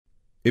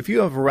If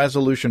you have a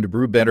resolution to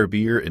brew better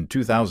beer in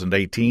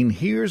 2018,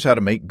 here's how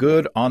to make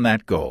good on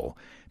that goal.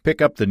 Pick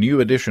up the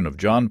new edition of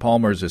John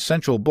Palmer's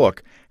essential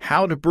book,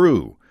 How to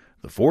Brew.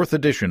 The fourth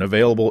edition,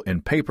 available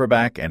in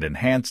paperback and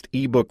enhanced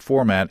ebook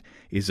format,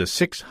 is a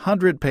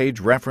 600-page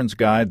reference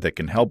guide that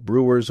can help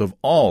brewers of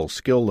all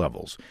skill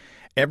levels.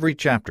 Every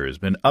chapter has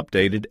been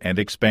updated and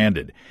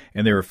expanded,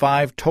 and there are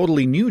 5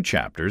 totally new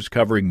chapters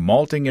covering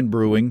malting and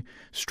brewing,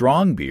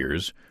 strong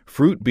beers,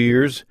 fruit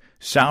beers,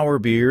 sour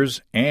beers,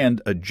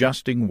 and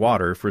adjusting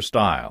water for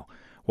style.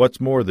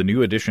 What's more, the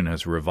new edition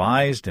has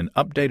revised and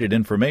updated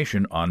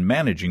information on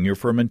managing your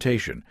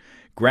fermentation.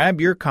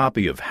 Grab your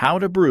copy of How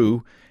to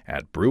Brew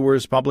at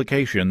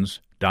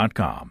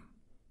brewerspublications.com.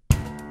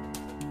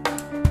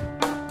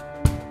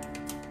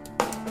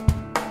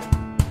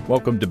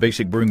 Welcome to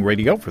Basic Brewing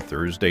Radio for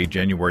Thursday,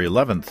 January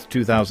 11th,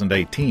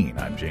 2018.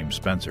 I'm James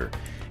Spencer.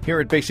 Here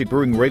at Basic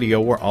Brewing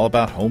Radio, we're all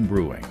about home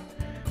brewing.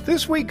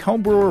 This week,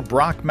 homebrewer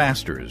Brock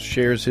Masters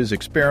shares his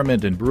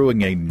experiment in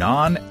brewing a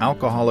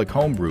non-alcoholic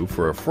homebrew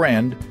for a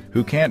friend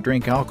who can't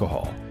drink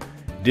alcohol.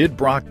 Did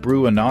Brock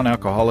brew a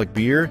non-alcoholic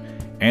beer,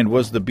 and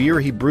was the beer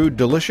he brewed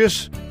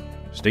delicious?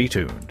 Stay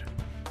tuned.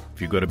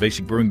 If you go to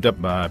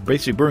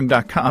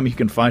basicbrewing.com, you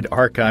can find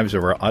archives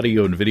of our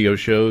audio and video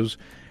shows,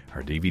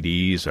 our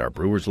DVDs, our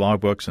brewer's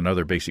logbooks, and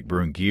other Basic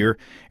Brewing gear.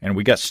 And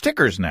we got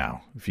stickers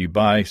now. If you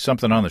buy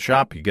something on the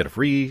shop, you get a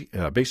free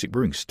Basic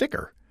Brewing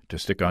sticker to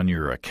stick on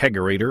your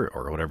kegerator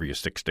or whatever you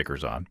stick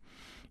stickers on.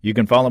 You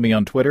can follow me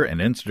on Twitter and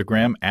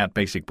Instagram at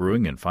Basic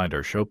Brewing and find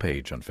our show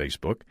page on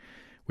Facebook.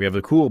 We have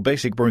a cool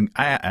Basic Brewing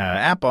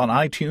app on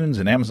iTunes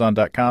and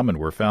Amazon.com, and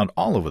we're found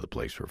all over the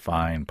place where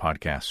fine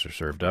podcasts are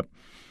served up.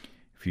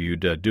 If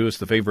you'd do us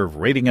the favor of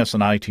rating us on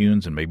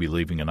iTunes and maybe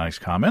leaving a nice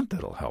comment,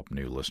 that'll help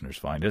new listeners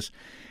find us.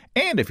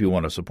 And if you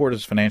want to support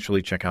us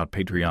financially, check out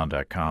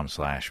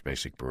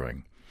patreon.com/Basic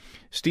Brewing.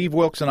 Steve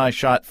Wilkes and I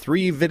shot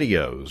 3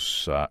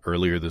 videos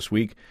earlier this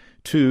week,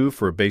 2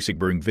 for Basic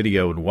Brewing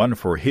Video and 1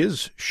 for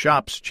his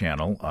shop's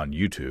channel on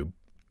YouTube.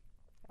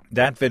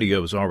 That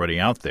video is already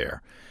out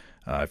there.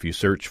 If you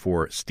search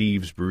for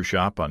Steve's Brew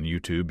Shop on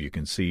YouTube, you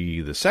can see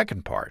the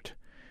second part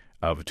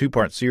of a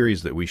 2-part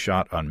series that we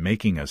shot on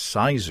making a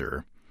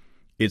sizer.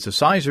 It's a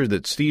sizer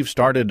that Steve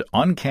started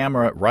on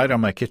camera right on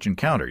my kitchen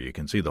counter. You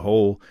can see the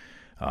whole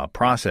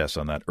process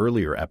on that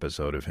earlier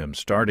episode of him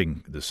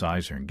starting the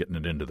sizer and getting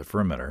it into the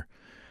fermenter.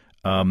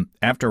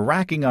 After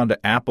racking onto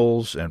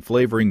apples and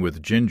flavoring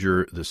with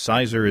ginger, the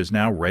sizer is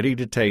now ready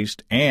to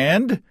taste,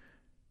 and,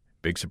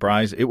 big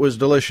surprise, it was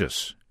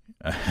delicious.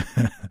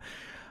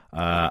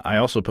 I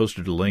also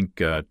posted a link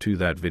to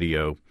that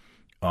video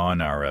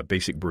on our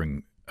Basic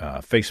Brewing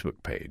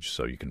Facebook page,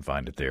 so you can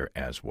find it there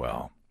as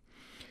well.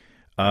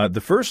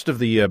 The first of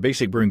the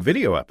Basic Brewing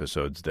video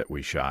episodes that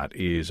we shot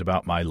is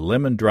about my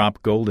Lemon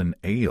Drop Golden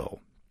Ale.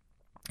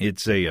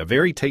 It's a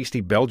very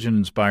tasty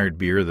Belgian-inspired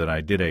beer that I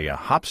did a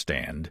hop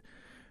stand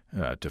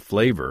to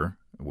flavor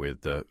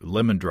with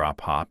lemon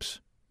drop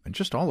hops, and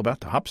just all about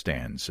the hop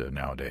stands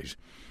nowadays.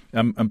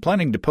 I'm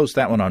planning to post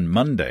that one on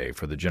Monday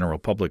for the general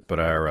public,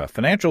 but our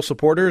financial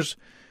supporters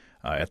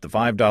at the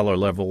 $5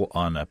 level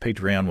on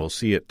Patreon will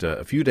see it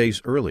a few days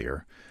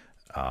earlier.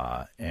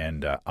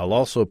 And I'll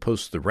also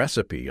post the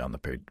recipe on the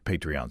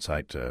Patreon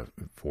site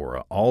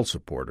for all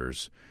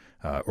supporters,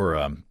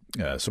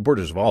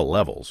 supporters of all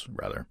levels,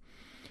 rather.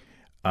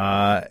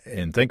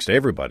 And thanks to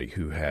everybody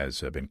who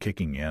has been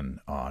kicking in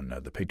on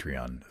the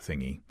Patreon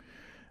thingy.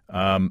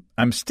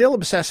 I'm still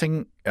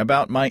obsessing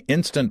about my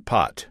Instant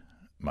Pot.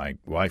 My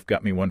wife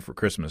got me one for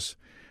Christmas.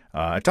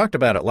 I talked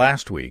about it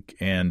last week,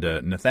 and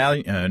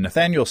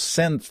Nathaniel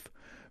Senf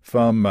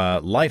from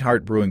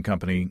Lightheart Brewing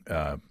Company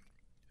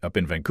up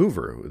in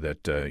Vancouver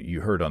that you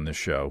heard on this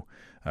show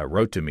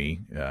wrote to me.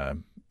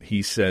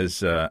 He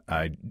says,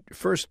 I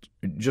first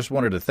just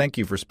wanted to thank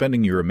you for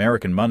spending your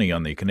American money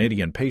on the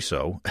Canadian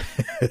peso.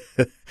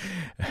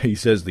 He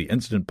says the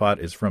Instant Pot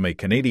is from a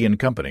Canadian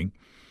company.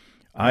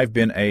 I've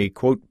been a,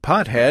 quote,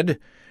 pothead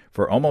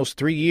for almost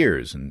 3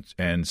 years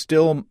and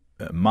still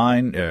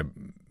mine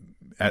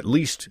at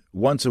least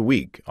once a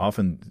week,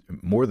 often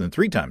more than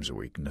 3 times a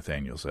week,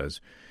 Nathaniel says.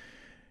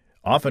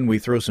 Often we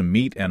throw some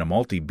meat and a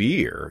malty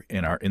beer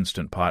in our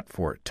Instant Pot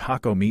for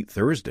Taco Meat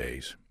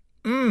Thursdays.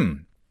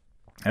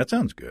 That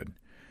sounds good.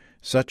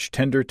 Such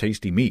tender,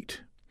 tasty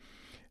meat.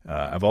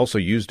 I've also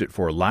used it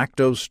for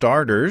lactose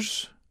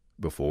starters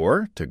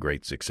before to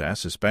great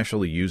success,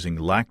 especially using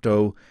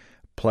Lacto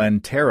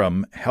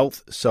Plantarum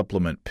health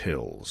supplement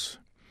pills.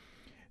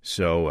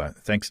 So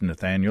thanks,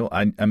 Nathaniel.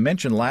 I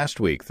mentioned last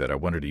week that I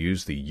wanted to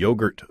use the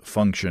yogurt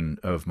function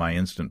of my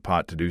Instant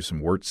Pot to do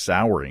some wort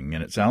souring,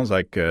 and it sounds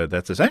like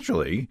that's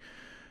essentially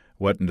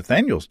what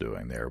Nathaniel's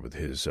doing there with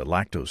his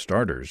lactose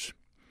starters.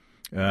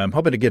 I'm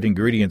hoping to get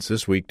ingredients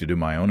this week to do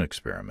my own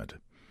experiment.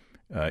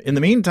 In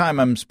the meantime,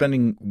 I'm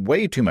spending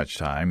way too much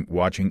time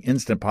watching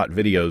Instant Pot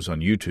videos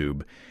on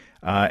YouTube,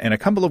 and a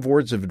couple of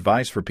words of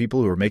advice for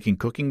people who are making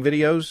cooking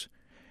videos.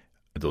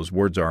 Those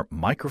words are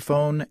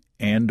microphone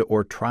and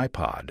or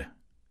tripod.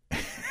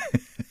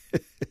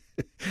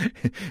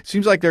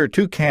 Seems like there are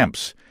 2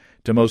 camps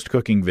to most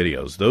cooking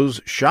videos.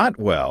 Those shot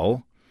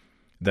well,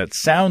 that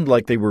sound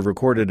like they were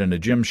recorded in a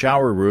gym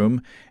shower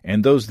room,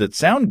 and those that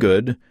sound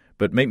good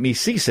but make me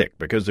seasick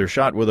because they're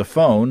shot with a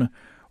phone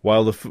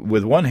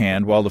with one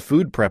hand while the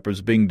food prep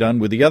is being done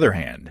with the other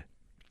hand.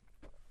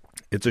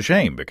 It's a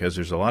shame because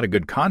there's a lot of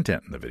good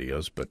content in the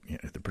videos, but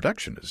the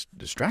production is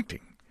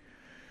distracting.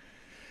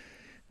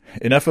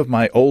 Enough of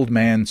my old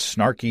man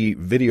snarky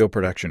video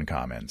production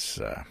comments.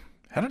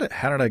 How did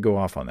I go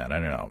off on that? I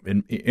don't know.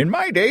 In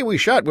my day, we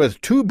shot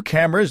with tube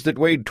cameras that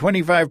weighed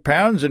 25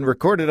 pounds and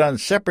recorded on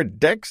separate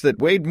decks that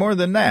weighed more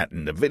than that.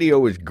 And the video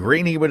was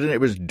grainy when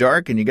it was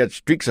dark, and you got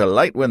streaks of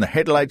light when the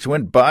headlights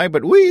went by,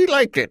 but we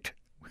liked it.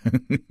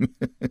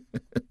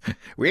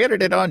 We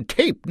edited on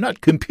tape,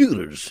 not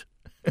computers.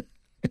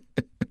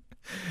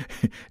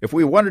 If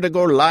we wanted to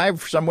go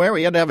live somewhere,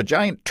 we had to have a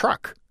giant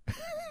truck.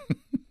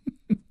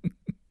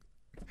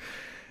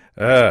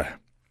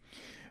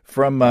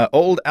 From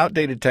old,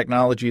 outdated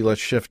technology,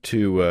 let's shift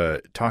to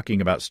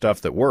talking about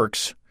stuff that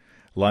works,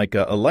 like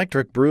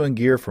electric brewing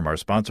gear from our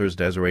sponsors,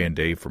 Desiree and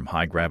Dave from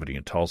High Gravity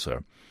in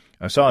Tulsa.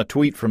 I saw a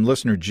tweet from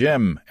listener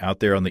Jim out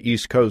there on the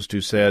East Coast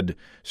who said,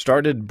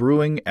 started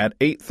brewing at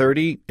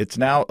 8:30, it's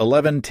now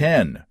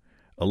 11:10.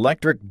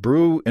 Electric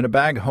brew in a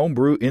bag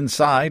homebrew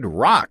inside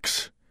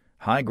rocks.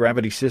 High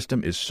Gravity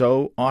system is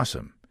so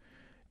awesome.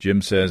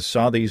 Jim says,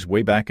 saw these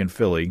way back in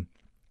Philly.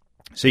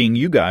 Seeing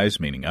you guys,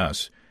 meaning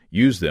us,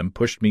 use them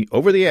pushed me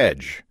over the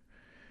edge.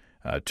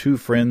 2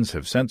 friends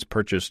have since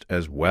purchased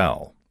as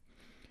well.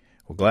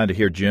 Well, glad to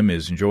hear Jim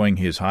is enjoying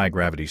his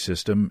high-gravity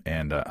system,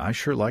 and I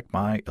sure like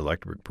my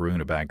electric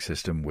brew-in-a-bag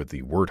system with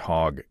the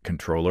Warthog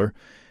controller.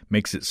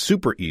 Makes it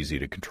super easy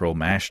to control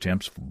mash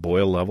temps,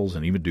 boil levels,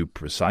 and even do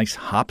precise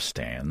hop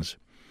stands.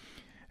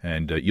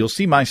 And you'll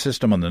see my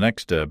system on the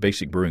next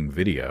Basic Brewing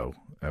video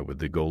with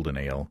the Golden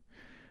Ale.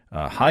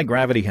 High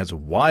Gravity has a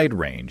wide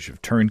range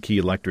of turnkey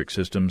electric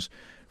systems,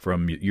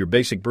 from your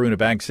basic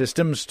brew-in-a-bag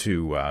systems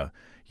to,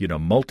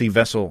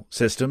 multi-vessel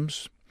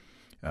systems,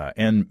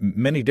 and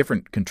many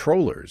different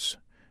controllers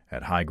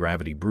at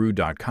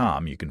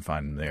highgravitybrew.com. You can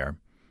find them there.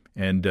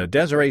 And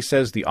Desiree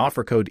says the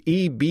offer code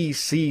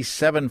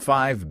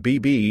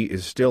EBC75BB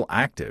is still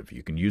active.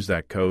 You can use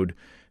that code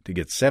to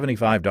get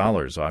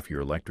 $75 off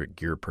your electric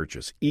gear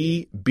purchase.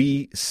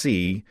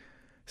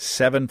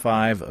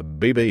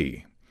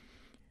 EBC75BB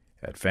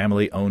at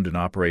family-owned and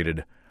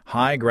operated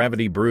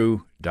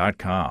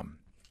highgravitybrew.com.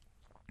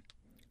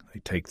 They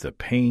take the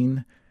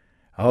pain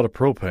out of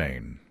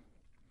propane.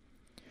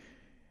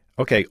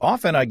 Okay,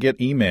 often I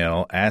get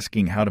email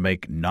asking how to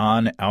make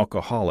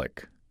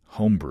non-alcoholic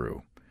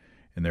homebrew.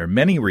 And there are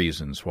many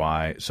reasons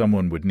why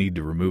someone would need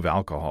to remove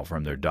alcohol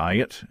from their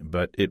diet,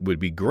 but it would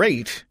be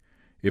great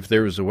if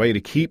there was a way to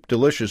keep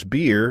delicious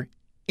beer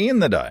in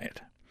the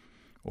diet.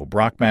 Well,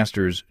 Brock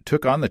Masters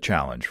took on the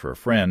challenge for a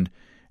friend,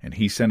 and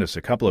he sent us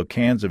a couple of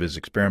cans of his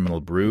experimental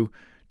brew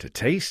to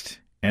taste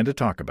and to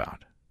talk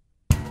about.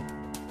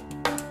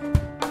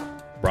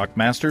 Brock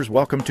Masters,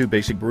 welcome to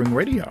Basic Brewing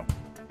Radio.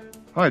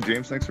 Hi,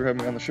 James. Thanks for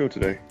having me on the show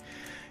today.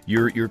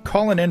 You're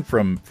calling in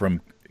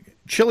from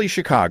chilly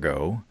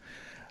Chicago,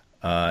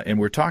 and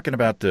we're talking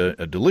about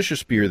a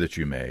delicious beer that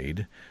you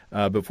made.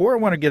 Before I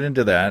want to get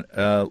into that,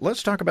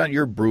 let's talk about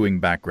your brewing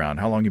background.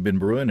 How long you've been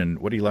brewing, and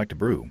what do you like to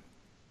brew?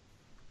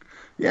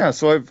 Yeah,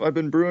 so I've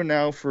been brewing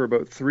now for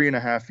about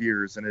 3.5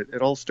 years, and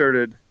it all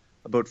started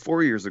about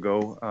 4 years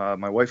ago.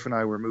 My wife and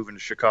I were moving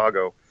to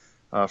Chicago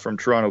from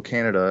Toronto,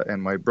 Canada,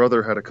 and my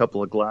brother had a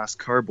couple of glass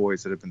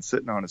carboys that had been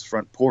sitting on his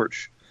front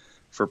porch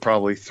for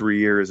probably 3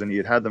 years, and he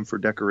had them for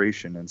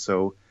decoration. And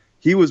so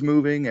he was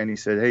moving, and he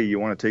said, hey, you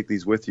want to take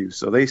these with you?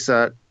 So they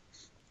sat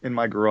in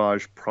my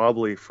garage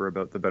probably for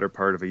about the better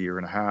part of 1.5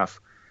 years.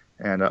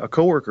 And a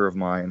coworker of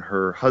mine,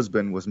 her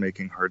husband was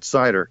making hard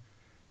cider.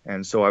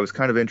 And so I was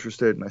kind of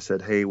interested, and I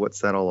said, hey,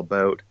 what's that all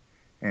about?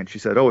 And she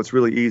said, oh, it's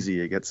really easy.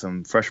 You get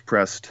some fresh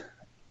pressed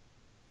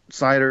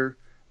cider,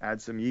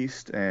 add some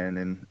yeast, and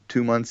in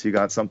 2 months you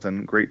got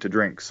something great to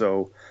drink.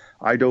 So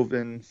I dove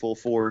in full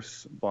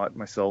force, bought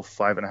myself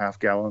 5.5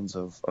 gallons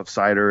of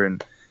cider,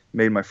 and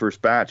made my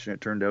first batch, and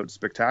it turned out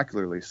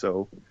spectacularly.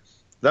 So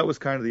that was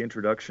kind of the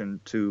introduction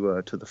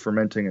to the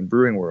fermenting and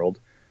brewing world.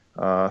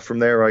 From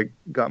there, I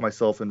got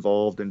myself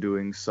involved in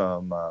doing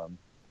some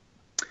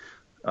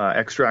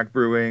extract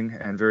brewing,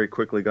 and very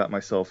quickly got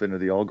myself into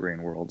the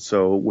all-grain world.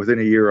 So within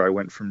a year, I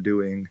went from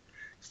doing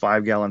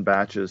 5-gallon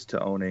batches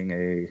to owning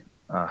a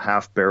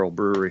half-barrel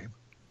brewery.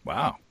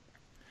 Wow.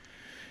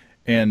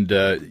 And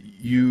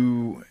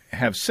you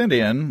have sent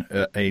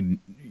in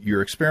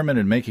your experiment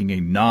in making a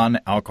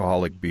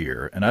non-alcoholic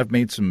beer. And I've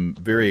made some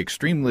very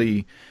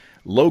extremely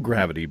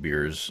low-gravity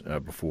beers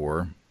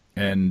before.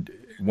 And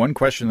one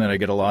question that I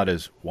get a lot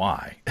is,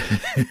 why?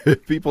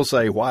 People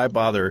say, why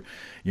bother,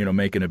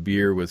 making a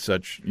beer with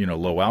such,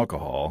 low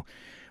alcohol?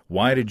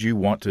 Why did you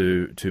want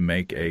to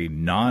make a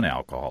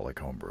non-alcoholic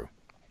homebrew?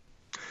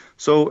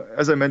 So,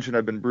 as I mentioned,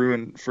 I've been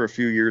brewing for a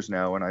few years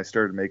now, and I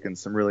started making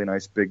some really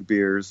nice big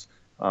beers.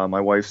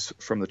 My wife's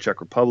from the Czech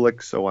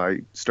Republic, so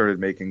I started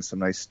making some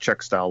nice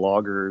Czech-style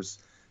lagers,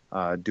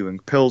 doing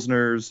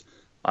pilsners,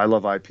 I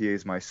love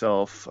IPAs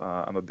myself.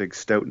 I'm a big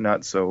stout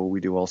nut, so we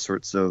do all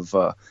sorts of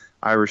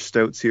Irish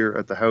stouts here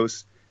at the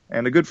house.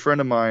 And a good friend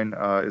of mine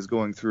is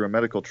going through a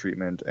medical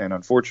treatment and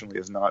unfortunately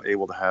is not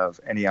able to have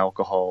any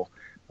alcohol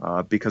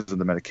because of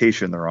the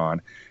medication they're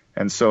on.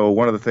 And so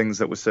one of the things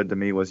that was said to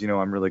me was,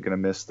 I'm really going to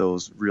miss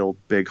those real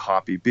big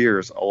hoppy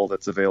beers. All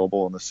that's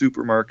available in the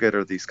supermarket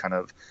are these kind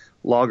of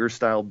lager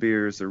style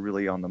beers. They're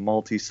really on the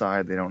malty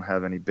side. They don't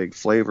have any big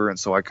flavor. And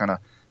so I kind of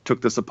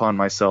took this upon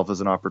myself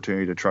as an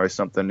opportunity to try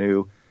something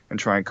new and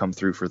try and come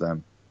through for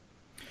them.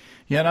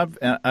 Yeah,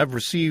 and I've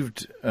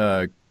received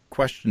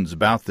questions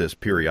about this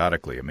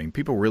periodically. I mean,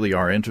 people really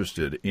are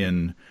interested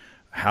in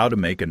how to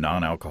make a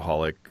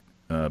non-alcoholic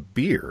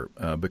beer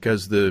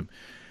because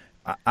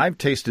I've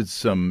tasted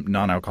some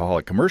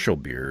non-alcoholic commercial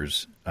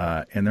beers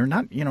and they're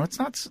not,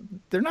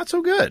 they're not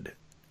so good,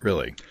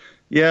 really.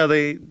 Yeah,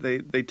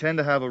 they tend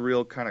to have a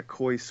real kind of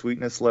coy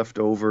sweetness left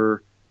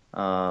over.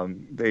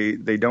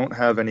 They don't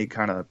have any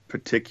kind of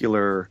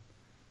particular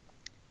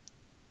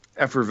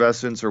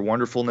effervescence or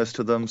wonderfulness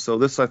to them. So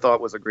this I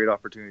thought was a great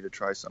opportunity to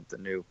try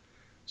something new.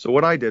 So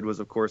what I did was,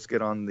 of course,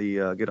 get on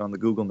the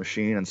Google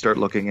machine and start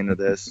looking into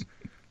this.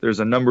 There's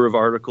a number of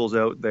articles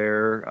out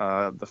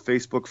there. The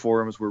Facebook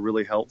forums were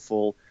really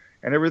helpful,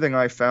 and everything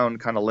I found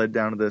kind of led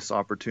down to this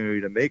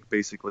opportunity to make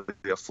basically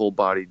a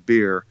full-bodied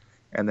beer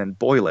and then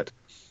boil it.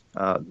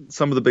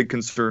 Some of the big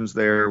concerns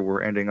there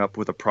were ending up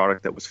with a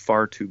product that was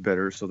far too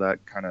bitter, so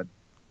that kind of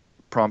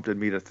prompted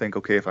me to think,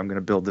 okay, if I'm going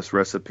to build this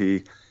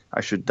recipe,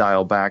 I should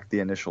dial back the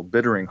initial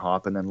bittering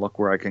hop and then look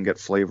where I can get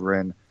flavor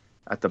in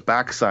at the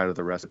back side of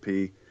the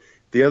recipe.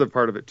 The other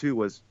part of it, too,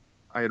 was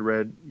I had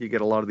read you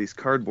get a lot of these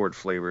cardboard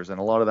flavors, and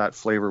a lot of that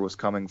flavor was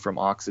coming from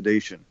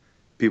oxidation.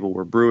 People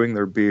were brewing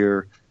their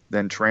beer,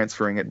 then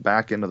transferring it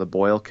back into the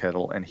boil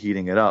kettle and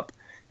heating it up.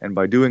 And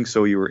by doing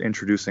so, you were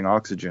introducing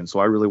oxygen. So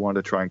I really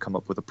wanted to try and come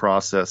up with a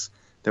process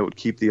that would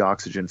keep the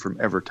oxygen from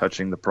ever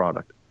touching the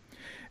product.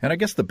 And I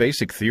guess the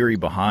basic theory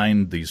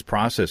behind these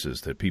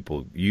processes that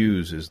people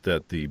use is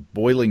that the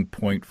boiling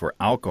point for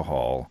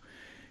alcohol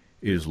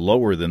is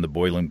lower than the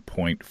boiling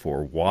point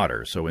for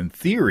water. So in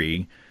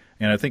theory,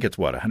 and I think it's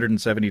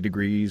 170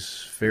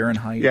 degrees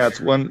Fahrenheit? Yeah, it's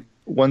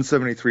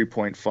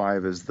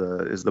 173.5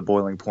 is the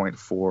boiling point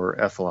for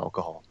ethyl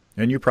alcohol.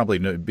 And you probably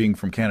know, being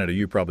from Canada,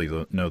 you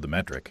probably know the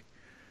metric.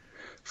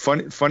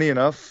 Funny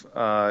enough,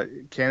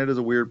 Canada's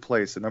a weird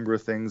place. A number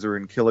of things are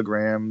in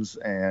kilograms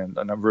and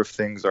a number of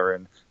things are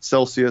in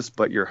Celsius,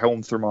 but your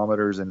home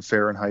thermometer's in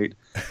Fahrenheit.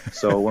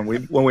 So when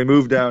we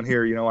moved down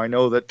here, I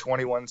know that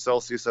 21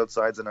 Celsius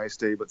outside's a nice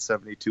day, but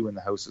 72 in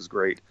the house is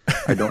great.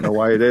 I don't know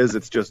why it is.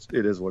 It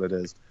is what it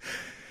is.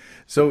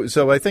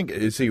 So I think,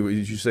 see,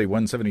 did you say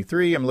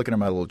 173? I'm looking at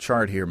my little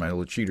chart here, my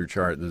little cheater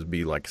chart. This would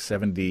be like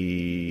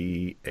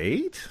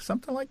 78,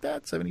 something like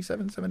that,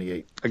 77,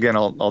 78. Again,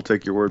 I'll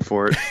take your word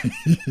for it.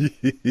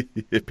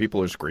 If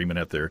people are screaming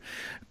at their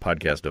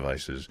podcast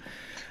devices.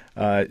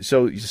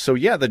 So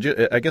yeah,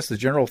 I guess the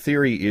general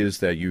theory is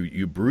that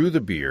you brew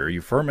the beer,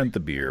 you ferment the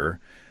beer,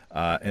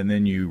 and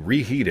then you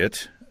reheat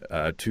it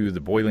to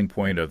the boiling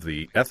point of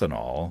the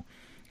ethanol.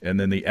 And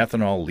then the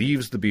ethanol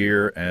leaves the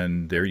beer,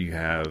 and there you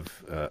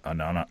have a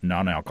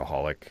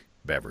non-alcoholic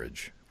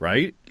beverage,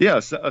 right?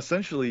 Yes,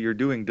 essentially you're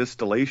doing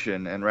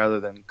distillation, and rather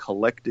than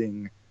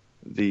collecting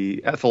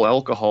the ethyl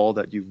alcohol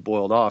that you've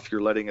boiled off,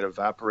 you're letting it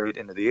evaporate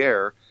into the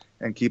air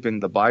and keeping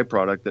the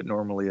byproduct that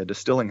normally a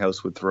distilling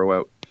house would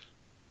throw out.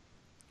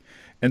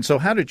 And so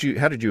how did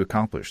you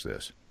accomplish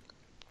this?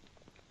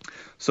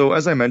 So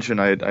as I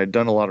mentioned, I'd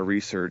done a lot of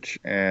research,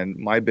 and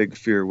my big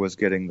fear was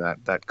getting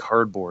that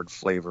cardboard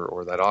flavor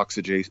or that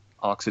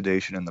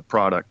oxidation in the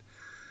product.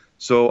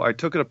 So I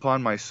took it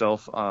upon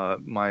myself.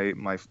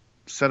 My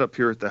setup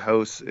here at the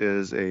house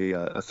is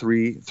a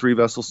three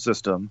vessel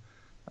system,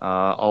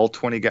 all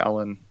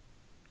 20-gallon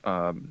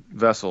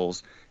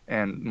vessels,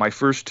 and my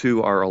first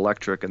two are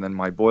electric, and then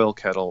my boil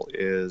kettle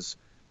is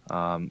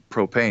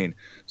propane.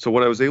 So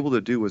what I was able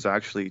to do was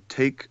actually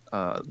take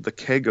the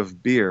keg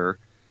of beer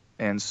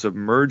and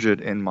submerge it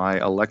in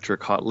my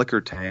electric hot liquor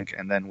tank,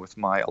 and then with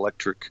my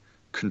electric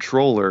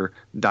controller,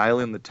 dial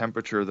in the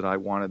temperature that I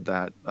wanted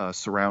that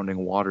surrounding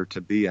water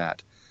to be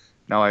at.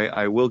 Now,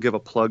 I will give a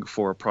plug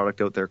for a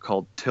product out there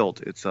called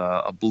Tilt. It's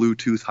a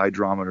Bluetooth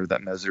hydrometer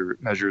that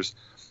measures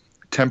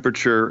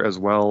temperature as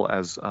well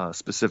as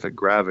specific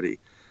gravity.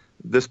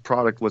 This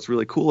product, what's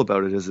really cool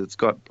about it is it's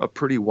got a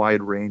pretty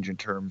wide range in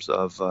terms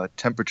of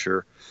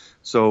temperature.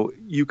 So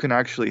you can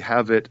actually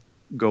have it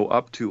go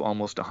up to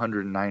almost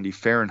 190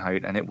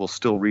 Fahrenheit, and it will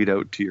still read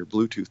out to your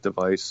Bluetooth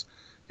device,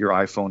 your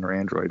iPhone or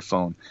Android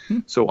phone.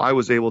 So I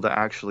was able to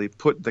actually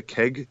put the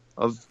keg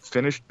of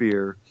finished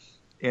beer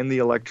in the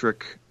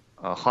electric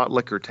hot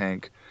liquor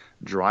tank,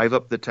 drive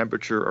up the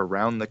temperature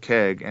around the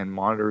keg, and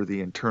monitor the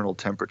internal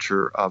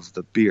temperature of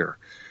the beer.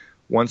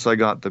 Once I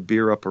got the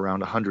beer up around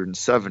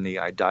 170,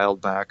 I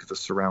dialed back the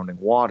surrounding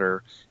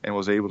water and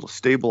was able to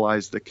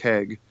stabilize the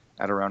keg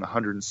at around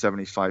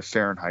 175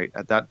 Fahrenheit.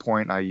 At that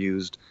point, I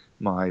used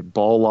my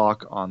ball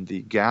lock on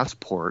the gas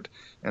port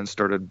and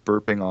started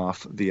burping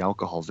off the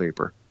alcohol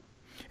vapor.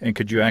 And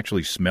could you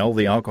actually smell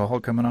the alcohol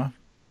coming off?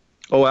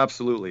 Oh,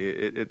 absolutely.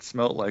 It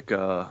smelled like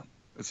a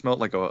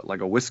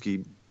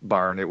whiskey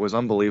barn. It was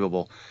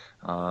unbelievable.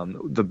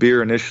 The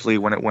beer initially,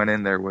 when it went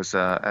in there, was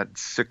at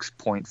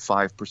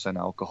 6.5%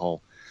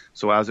 alcohol.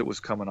 So as it was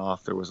coming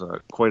off, there was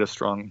quite a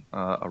strong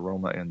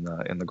aroma in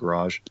the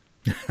garage.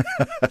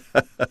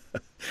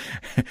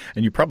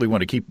 And you probably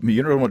want to keep,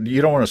 you don't want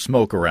to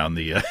smoke around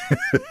the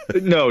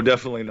No,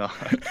 definitely not.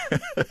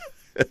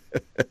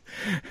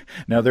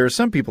 Now, there are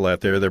some people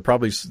out there that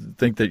probably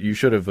think that you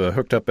should have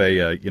hooked up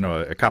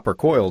a copper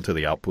coil to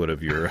the output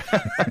of your.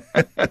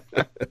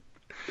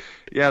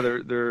 Yeah,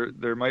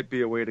 there might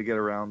be a way to get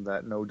around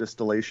that no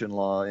distillation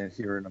law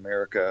here in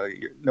America.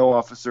 No,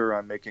 officer,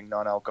 I'm making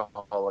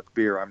non-alcoholic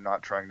beer. I'm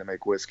not trying to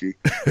make whiskey.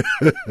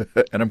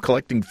 And I'm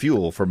collecting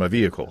fuel for my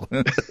vehicle.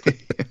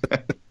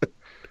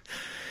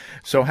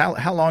 So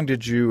how long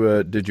did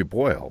you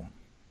boil?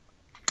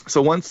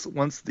 So once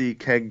the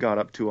keg got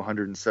up to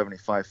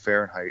 175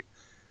 Fahrenheit,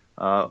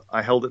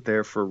 I held it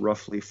there for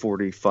roughly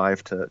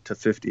 45 to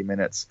 50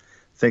 minutes,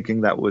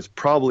 thinking that was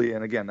probably,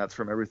 and again, that's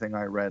from everything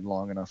I read,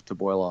 long enough to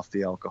boil off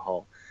the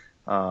alcohol.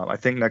 I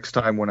think next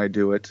time when I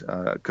do it,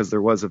 because it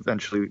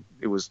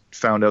was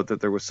found out that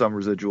there was some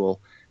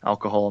residual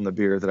alcohol in the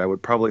beer, that I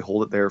would probably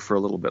hold it there for a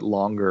little bit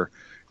longer,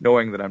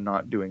 knowing that I'm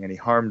not doing any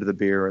harm to the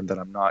beer and that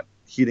I'm not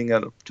heating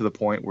it up to the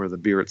point where the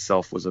beer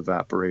itself was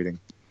evaporating.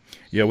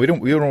 Yeah, we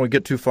don't want to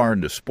get too far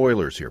into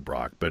spoilers here,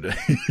 Brock. But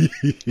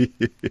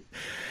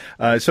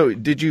so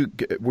did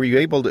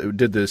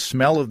the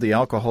smell of the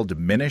alcohol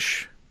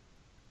diminish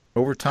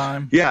over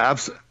time? Yeah,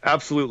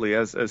 absolutely.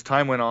 As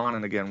time went on,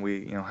 and again,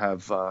 we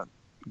have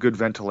good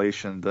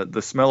ventilation.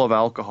 The smell of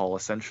alcohol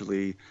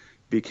essentially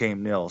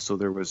became nil. So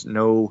there was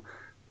no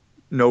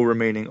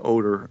remaining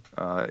odor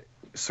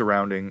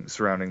surrounding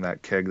that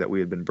keg that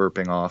we had been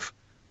burping off.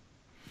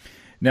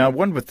 Now,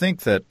 one would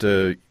think that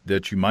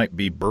you might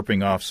be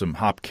burping off some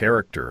hop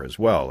character as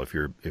well if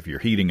you're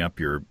heating up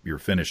your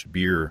finished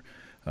beer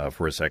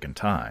for a second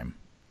time.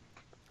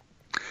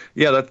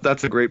 Yeah,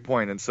 that's a great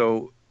point. And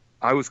so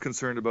I was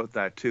concerned about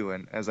that too.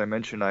 And as I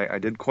mentioned, I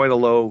did quite a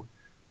low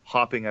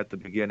hopping at the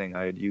beginning.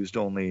 I had used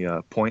only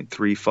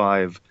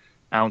 0.35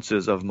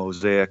 ounces of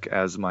Mosaic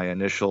as my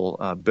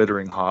initial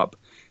bittering hop.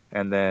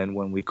 And then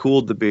when we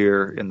cooled the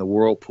beer in the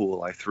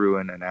whirlpool, I threw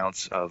in an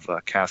ounce of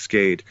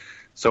Cascade.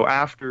 So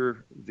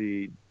after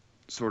the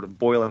sort of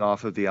boiling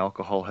off of the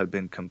alcohol had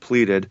been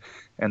completed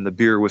and the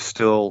beer was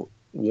still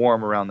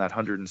warm around that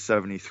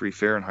 173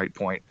 Fahrenheit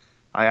point,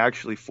 I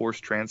actually force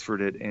transferred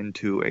it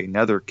into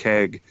another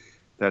keg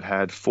that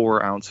had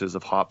 4 ounces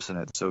of hops in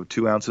it. So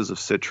 2 ounces of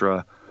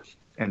Citra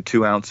and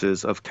 2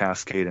 ounces of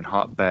Cascade in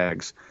hop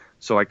bags.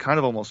 So I kind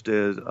of almost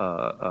did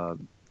a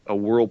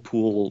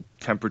whirlpool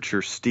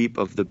temperature steep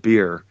of the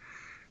beer.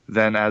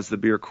 Then as the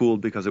beer cooled,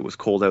 because it was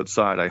cold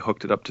outside, I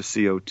hooked it up to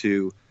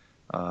CO2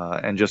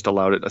 and just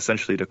allowed it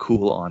essentially to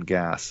cool on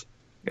gas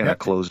in a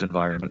closed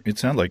environment. It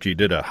sounded like you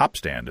did a hop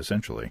stand,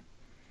 essentially.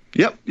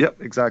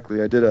 Yep,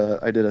 exactly. I did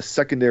a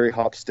secondary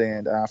hop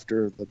stand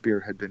after the beer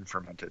had been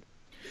fermented.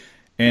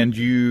 And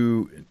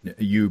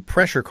you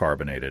pressure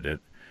carbonated it.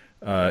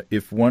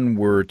 If one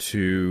were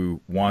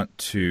to want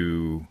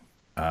to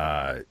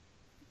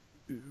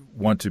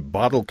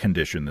bottle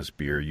condition this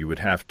beer, you would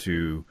have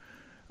to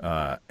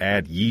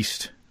add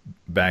yeast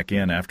back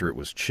in after it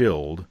was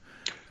chilled,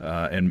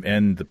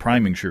 and the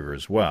priming sugar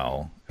as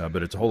well.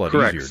 But it's a whole lot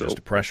easier just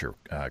to pressure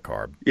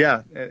carb.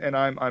 Yeah, and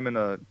I'm in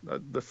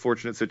the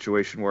fortunate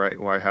situation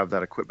where I have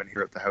that equipment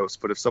here at the house.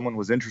 But if someone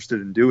was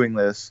interested in doing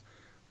this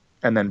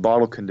and then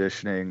bottle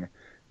conditioning,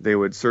 they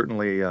would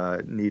certainly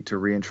need to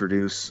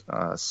reintroduce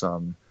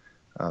some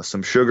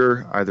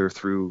sugar, either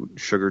through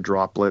sugar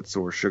droplets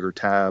or sugar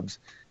tabs,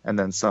 and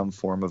then some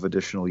form of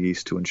additional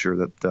yeast to ensure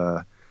that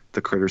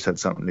the critters had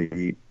something to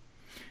eat.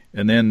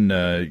 And then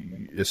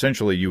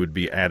essentially you would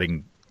be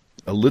adding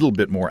a little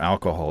bit more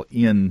alcohol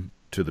in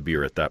to the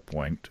beer at that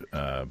point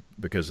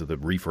because of the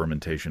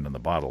re-fermentation in the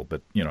bottle,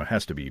 but it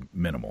has to be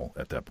minimal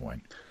at that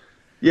point.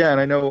 Yeah, and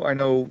I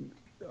know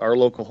our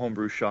local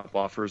homebrew shop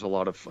offers a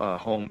lot of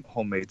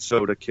homemade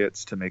soda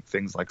kits to make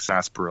things like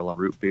sarsaparilla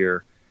root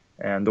beer,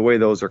 and the way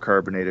those are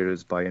carbonated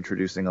is by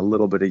introducing a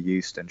little bit of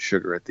yeast and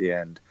sugar at the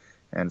end.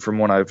 And from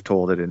what I've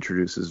told, it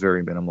introduces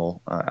very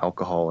minimal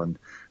alcohol, and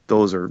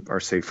those are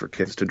safe for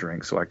kids to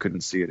drink. So I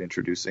couldn't see it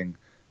introducing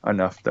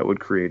enough that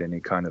would create any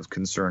kind of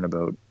concern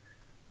about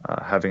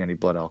having any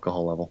blood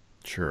alcohol level.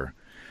 Sure.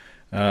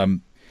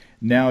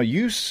 Now,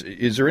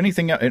 is there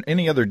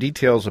any other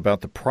details about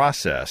the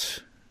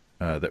process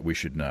that we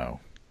should know?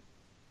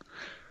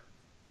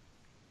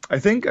 I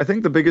think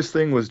the biggest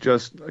thing was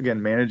just,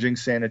 again, managing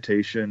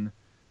sanitation,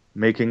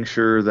 making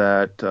sure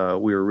that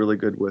we were really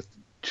good with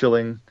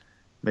chilling,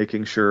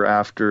 making sure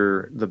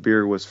after the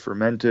beer was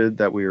fermented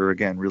that we were,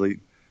 again,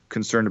 really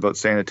concerned about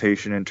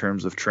sanitation in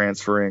terms of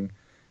transferring,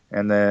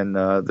 and then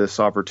this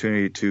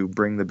opportunity to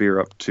bring the beer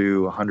up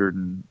to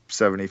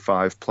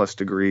 175 plus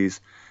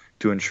degrees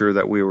to ensure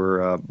that we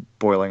were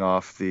boiling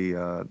off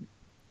the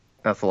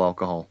ethyl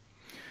alcohol.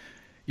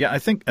 Yeah, I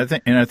think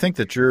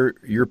that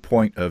your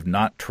point of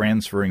not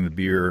transferring the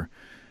beer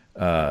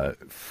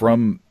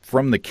from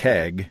the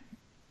keg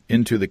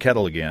into the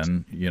kettle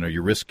again,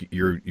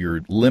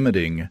 you're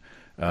limiting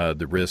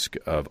the risk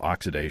of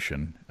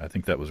oxidation. I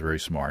think that was very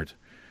smart.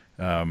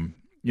 And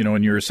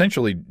you're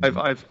essentially.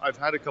 I've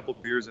had a couple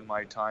beers in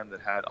my time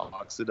that had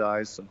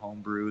oxidized some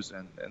home brews,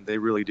 and they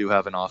really do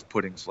have an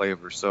off-putting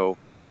flavor. So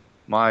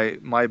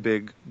my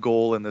big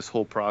goal in this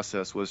whole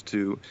process was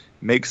to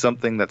make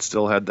something that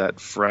still had that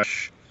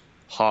fresh,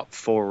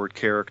 hop-forward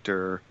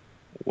character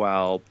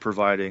while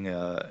providing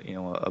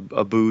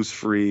a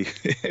booze-free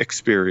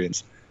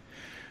experience.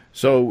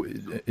 So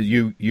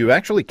you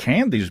actually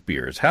canned these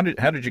beers. How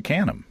did you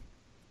can them?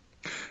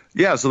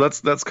 Yeah, so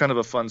that's kind of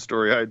a fun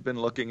story. I'd been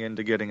looking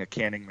into getting a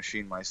canning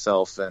machine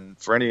myself, and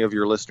for any of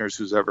your listeners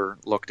who's ever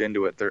looked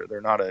into it,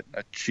 they're not a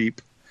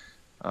cheap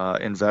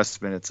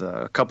investment. It's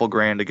a couple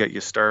grand to get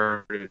you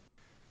started.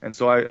 And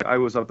so I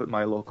was up at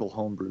my local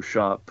homebrew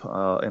shop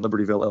in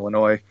Libertyville,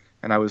 Illinois,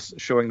 and I was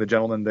showing the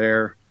gentleman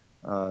there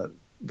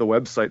the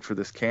website for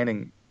this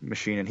canning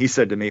machine, and he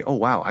said to me, "Oh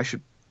wow, I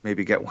should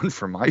maybe get one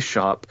for my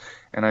shop."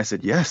 And I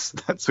said, "Yes,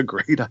 that's a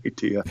great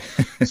idea."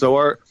 So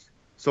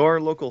our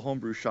local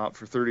homebrew shop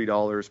for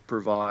 $30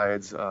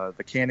 provides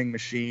the canning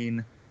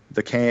machine,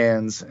 the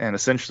cans, and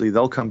essentially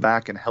they'll come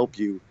back and help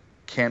you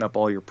can up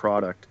all your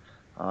product.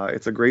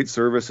 It's a great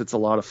service. It's a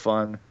lot of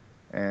fun,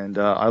 and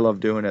I love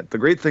doing it. The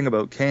great thing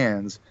about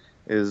cans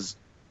is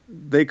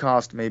they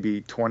cost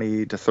maybe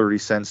 20 to 30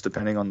 cents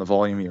depending on the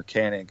volume you're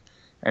canning.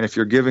 And if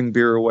you're giving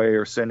beer away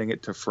or sending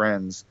it to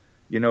friends,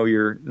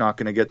 you're not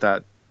going to get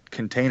that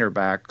container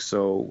back.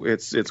 So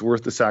it's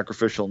worth the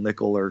sacrificial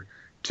nickel or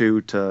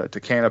two to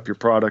can up your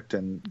product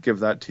and give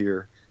that to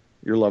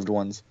your loved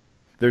ones.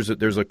 There's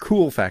a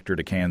cool factor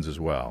to cans as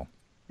well.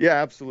 Yeah,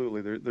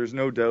 absolutely. There's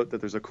no doubt that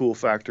there's a cool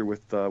factor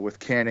with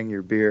canning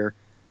your beer.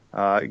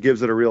 It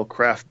gives it a real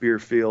craft beer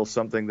feel,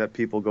 something that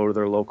people go to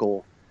their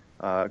local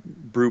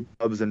brew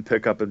pubs and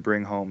pick up and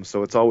bring home.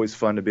 So it's always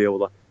fun to be able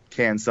to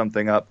can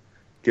something up,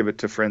 give it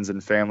to friends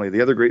and family. The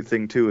other great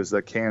thing too is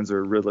that cans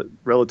are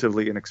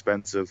relatively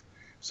inexpensive.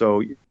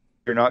 So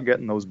you're not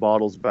getting those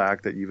bottles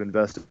back that you've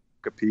invested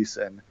a piece,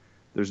 and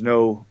there's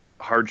no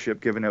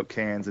hardship giving out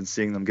cans and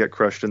seeing them get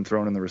crushed and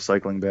thrown in the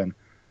recycling bin.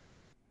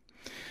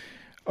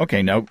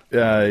 Okay, now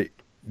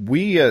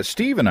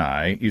Steve and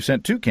I, you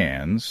sent 2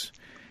 cans,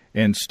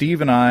 and Steve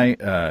and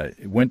I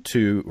went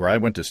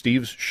to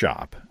Steve's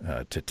shop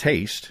to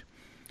taste,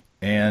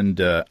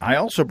 and I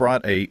also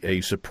brought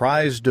a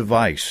surprise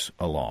device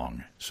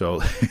along.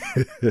 So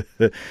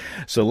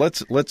so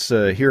let's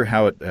hear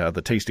how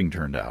the tasting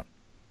turned out.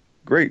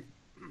 Great.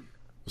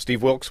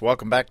 Steve Wilkes,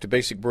 welcome back to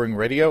Basic Brewing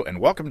Radio, and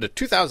welcome to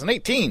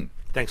 2018.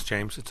 Thanks,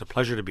 James. It's a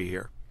pleasure to be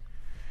here.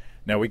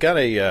 Now, we got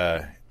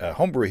a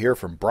homebrew here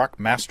from Brock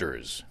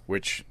Masters,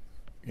 which,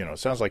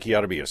 sounds like he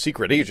ought to be a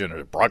secret agent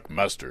of Brock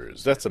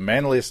Masters. That's the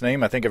manliest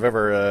name I think I've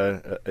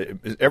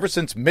ever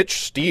since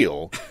Mitch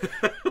Steele.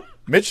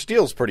 Mitch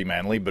Steele's pretty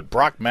manly, but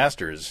Brock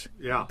Masters,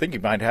 yeah. I think you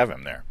might have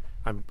him there.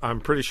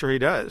 I'm pretty sure he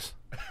does.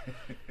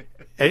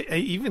 I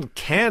even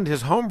canned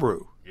his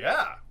homebrew.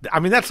 Yeah.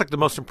 I mean, that's like the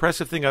most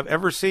impressive thing I've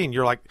ever seen.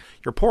 You're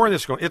pouring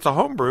this, going, it's a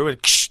homebrew,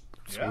 and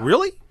yeah.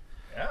 Really?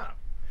 Yeah.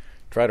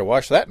 Try to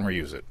wash that and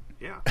reuse it.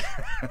 Yeah.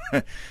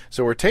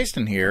 So we're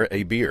tasting here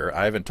a beer.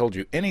 I haven't told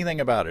you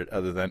anything about it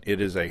other than it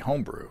is a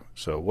homebrew.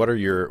 So what are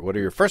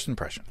your first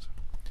impressions?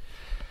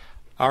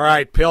 All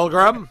right,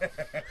 Pilgrim.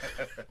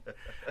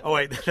 Oh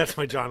wait, that's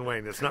my John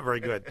Wayne. It's not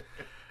very good.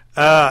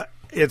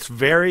 It's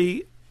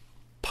very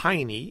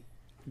piney,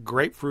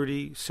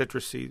 grapefruity,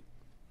 citrusy.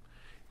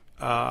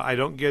 I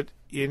don't get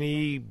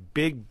any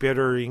big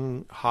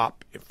bittering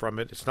hop from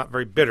it. It's not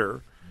very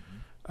bitter.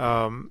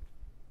 Mm-hmm.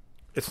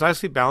 It's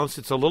nicely balanced.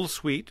 It's a little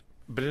sweet,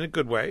 but in a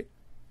good way.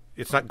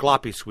 It's not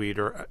gloppy sweet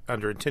or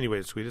under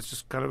attenuated sweet. It's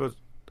just kind of a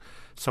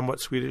somewhat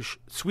Swedish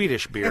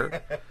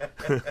beer.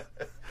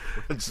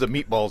 It's the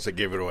meatballs that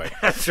gave it away.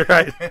 That's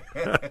right.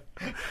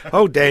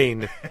 Oh,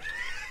 Dane.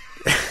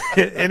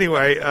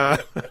 Anyway,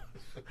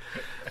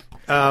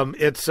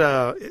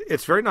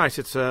 it's very nice.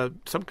 It's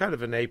some kind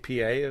of an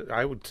APA,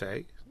 I would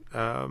say.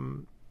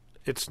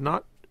 It's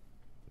not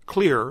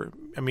clear.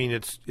 I mean,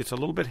 it's a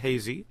little bit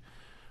hazy,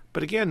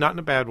 but again, not in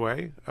a bad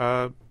way.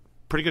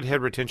 Pretty good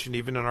head retention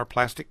even in our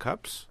plastic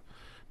cups.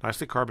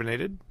 Nicely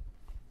carbonated.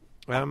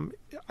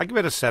 I give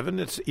it a 7.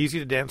 It's easy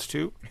to dance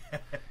to.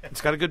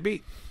 It's got a good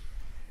beat.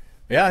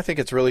 Yeah, I think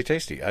it's really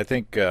tasty. I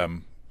think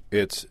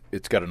it's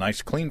got a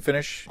nice clean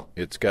finish.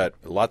 It's got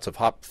lots of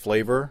hop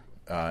flavor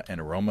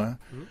and aroma.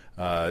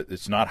 Mm-hmm.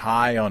 It's not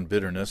high on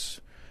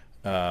bitterness.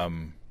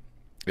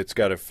 It's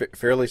got a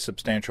fairly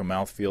substantial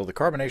mouthfeel. The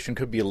carbonation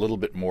could be a little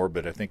bit more,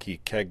 but I think he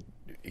keg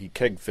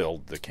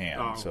filled the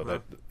can, so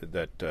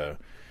that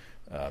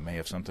may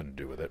have something to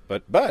do with it.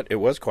 But it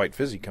was quite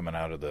fizzy coming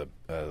out of the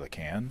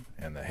can,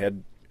 and the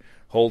head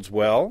holds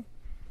well.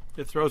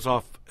 It throws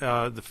off.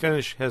 The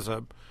finish has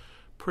a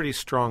pretty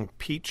strong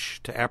peach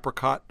to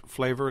apricot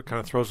flavor. It kind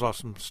of throws off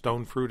some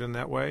stone fruit in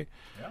that way.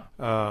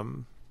 Yeah.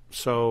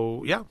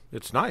 So, yeah,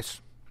 it's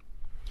nice.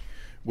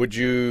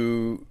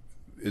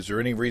 Is there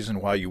any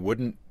reason why you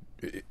wouldn't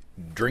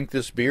drink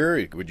this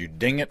beer? Would you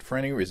ding it for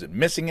any? Is it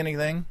missing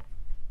anything?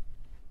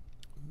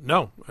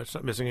 No, it's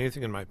not missing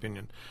anything in my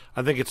opinion.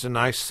 I think it's a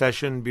nice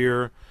session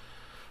beer.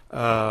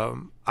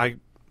 I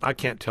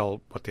can't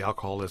tell what the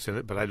alcohol is in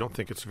it, but I don't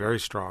think it's very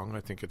strong.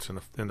 I think it's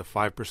in the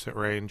 5%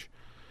 range,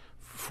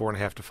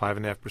 4.5 to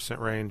 5.5%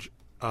 range.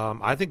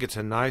 I think it's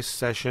a nice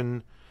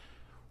session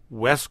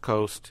West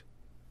Coast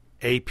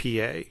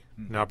APA.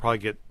 Now I'll probably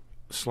get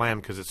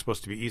slammed because it's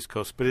supposed to be East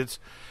Coast, but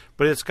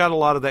it's got a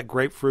lot of that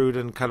grapefruit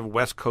and kind of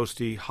West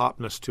Coasty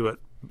hopness to it.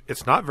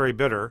 It's not very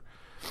bitter.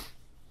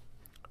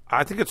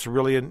 I think it's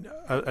really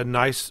a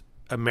nice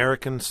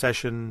American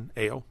session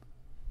ale.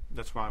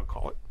 That's what I would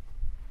call it.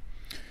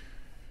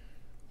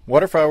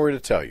 What if I were to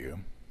tell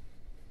you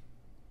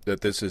that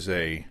this is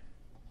a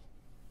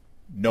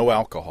no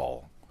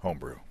alcohol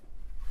homebrew?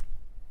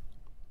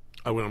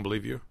 I wouldn't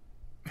believe you.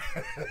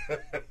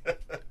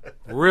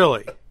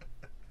 Really?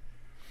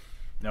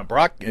 Now,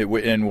 Brock,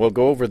 and we'll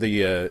go over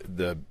the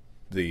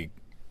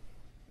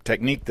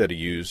technique that he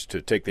used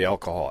to take the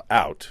alcohol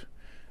out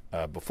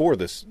before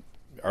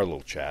our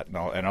little chat,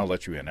 and I'll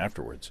let you in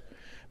afterwards.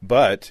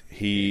 But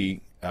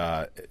he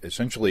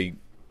essentially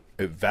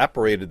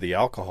evaporated the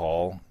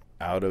alcohol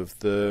out of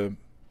the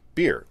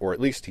beer, or at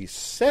least he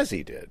says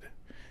he did.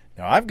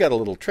 Now, I've got a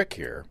little trick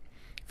here.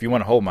 If you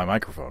want to hold my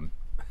microphone.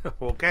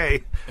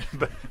 Okay,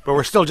 but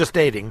we're still just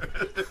dating.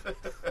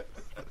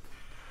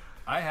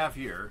 I have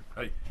here.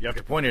 You have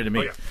to point it at me.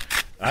 Oh, yeah.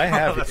 I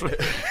have.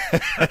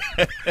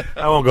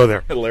 I won't go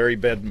there. Larry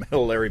Bud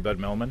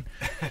Melman.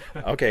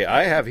 Okay,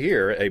 I have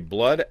here a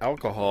blood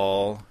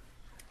alcohol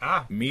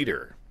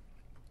meter.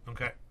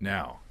 Okay.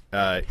 Now,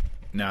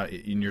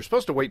 you're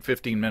supposed to wait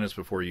 15 minutes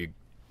before you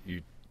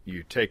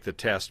take the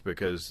test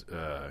because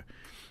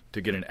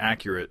to get an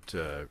accurate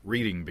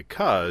reading,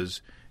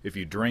 because if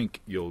you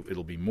drink,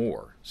 it'll be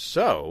more.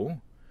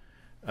 So,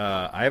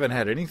 I haven't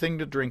had anything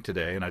to drink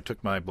today, and I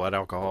took my blood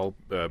alcohol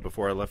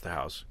before I left the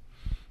house,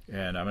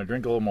 and I'm going to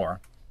drink a little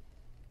more.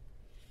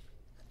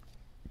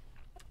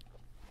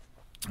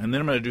 And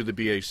then I'm going to do the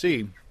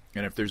BAC,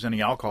 and if there's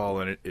any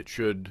alcohol in it, it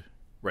should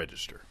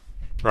register.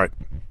 Right.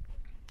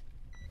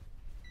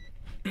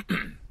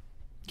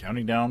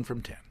 Counting down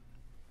from 10.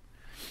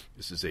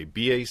 This is a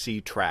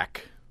BAC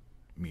track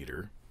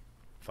meter.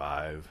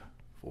 5,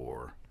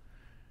 4,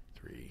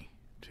 3,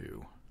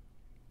 2.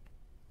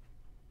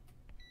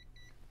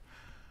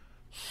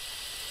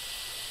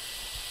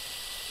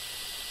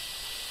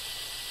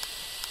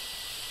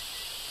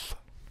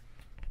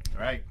 All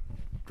right.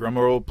 Drum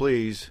roll,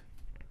 please.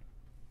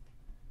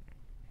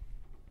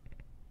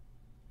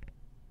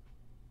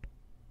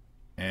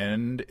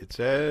 And it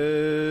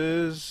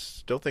says,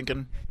 still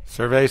thinking.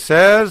 Survey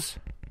says.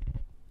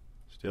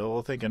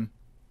 Still thinking.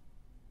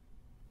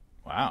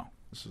 Wow.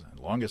 This is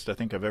the longest I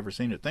think I've ever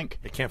seen it think.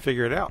 They can't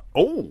figure it out.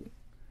 Oh.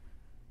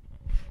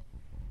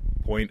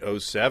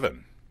 0.07.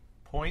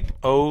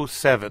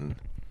 0.07.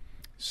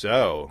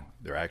 So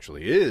there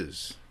actually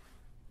is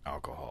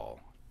alcohol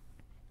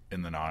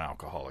in the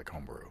non-alcoholic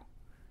homebrew.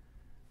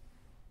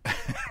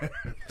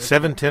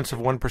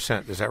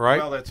 0.7%. Is that right?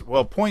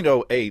 Well,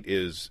 0.08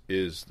 is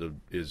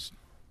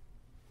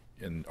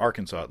in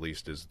Arkansas at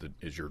least is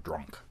you're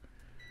drunk.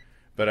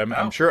 But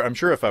I'm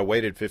sure if I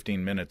waited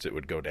 15 minutes it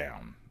would go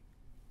down,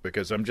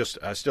 because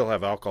I still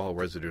have alcohol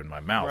residue in my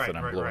mouth and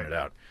I'm blowing it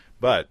out.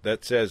 But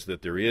that says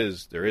that there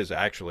is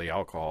actually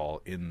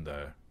alcohol in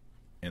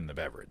the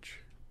beverage.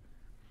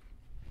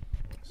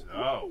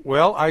 So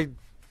well, I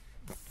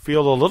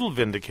feel a little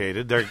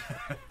vindicated there,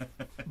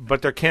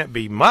 but there can't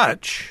be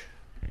much.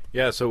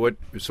 Yeah. So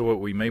what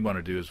we may want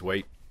to do is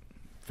wait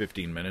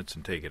 15 minutes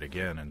and take it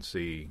again and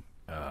see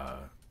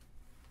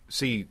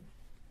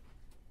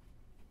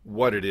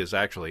what it is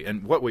actually.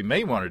 And what we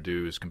may want to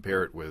do is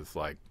compare it with,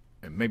 like,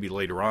 maybe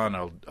later on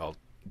I'll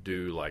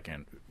do like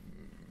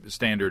a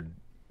standard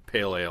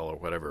pale ale or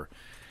whatever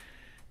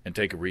and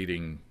take a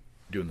reading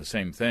doing the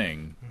same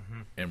thing,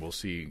 and we'll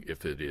see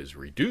if it is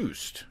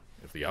reduced,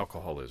 if the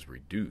alcohol is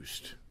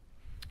reduced.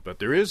 But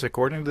there is,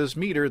 according to this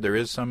meter,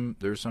 there's some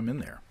in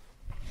there.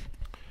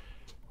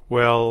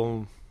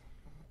 Well,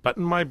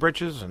 button my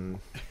britches and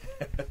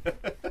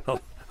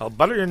I'll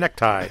butter your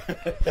necktie.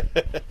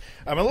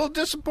 I'm a little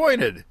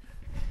disappointed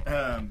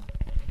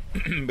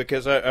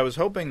because I was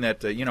hoping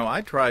that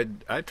I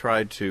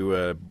tried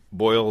to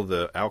boil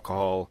the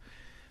alcohol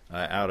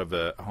out of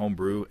a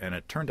homebrew, and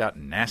it turned out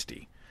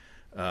nasty.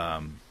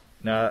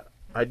 Now,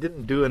 I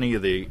didn't do any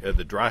of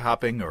the dry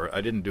hopping, or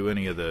I didn't do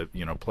any of the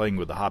playing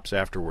with the hops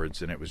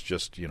afterwards, and it was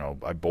just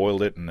I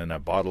boiled it and then I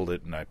bottled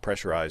it and I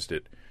pressurized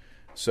it.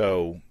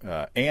 So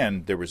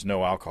and there was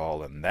no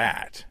alcohol in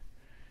that,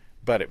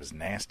 but it was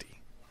nasty.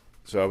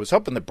 So I was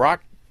hoping that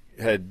Brock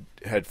had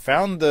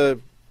found the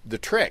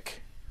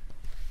trick.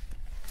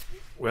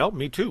 Well,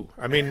 me too.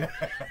 I mean,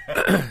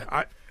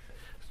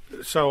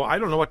 so I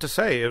don't know what to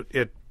say.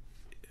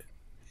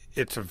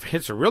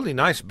 It's a really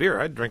nice beer.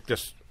 I drink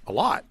this a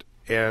lot,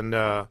 and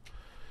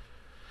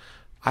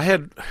I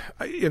had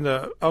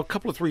a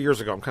couple of 3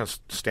 years ago. I'm kind of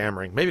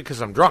stammering, maybe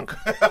because I'm drunk.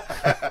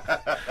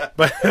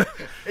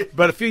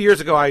 but a few years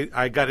ago,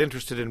 I got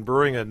interested in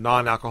brewing a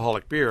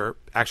non-alcoholic beer,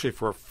 actually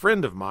for a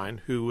friend of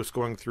mine who was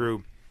going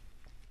through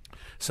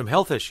some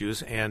health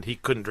issues and he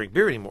couldn't drink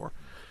beer anymore.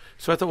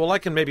 So I thought, well, I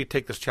can maybe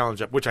take this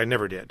challenge up, which I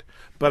never did.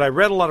 But I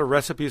read a lot of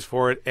recipes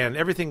for it, and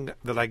everything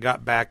that I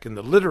got back in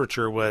the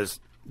literature was,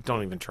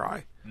 don't even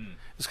try.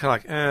 It's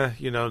kind of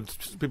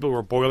like, people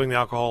were boiling the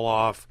alcohol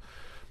off.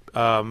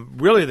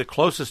 Really, the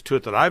closest to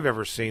it that I've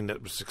ever seen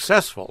that was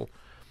successful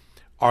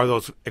are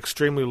those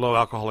extremely low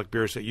alcoholic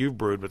beers that you've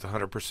brewed with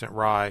 100%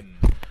 rye,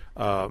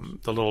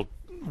 the little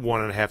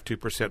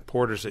 1.5–2%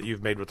 porters that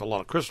you've made with a lot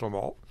of crystal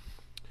malt.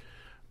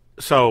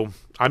 So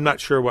I'm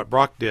not sure what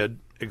Brock did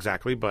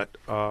exactly, but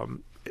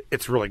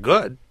it's really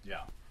good.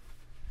 Yeah,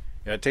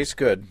 it tastes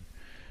good.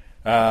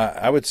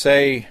 I would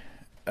say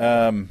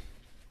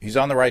he's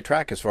on the right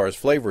track as far as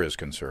flavor is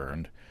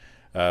concerned.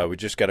 We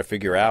just got to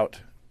figure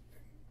out.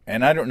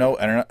 And I don't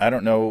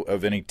know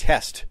of any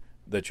test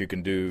that you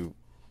can do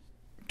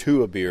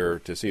to a beer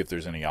to see if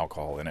there's any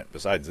alcohol in it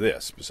besides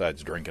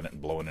drinking it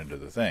and blowing into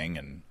the thing.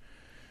 And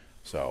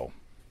so,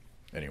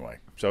 anyway,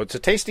 so it's a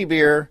tasty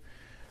beer,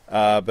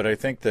 but I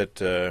think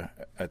that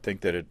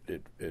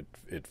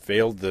it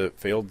failed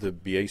the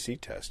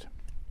BAC test.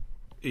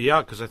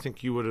 Yeah, because I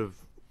think you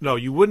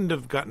wouldn't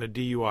have gotten a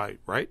DUI,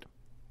 right?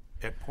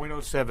 At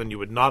 .07, you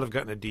would not have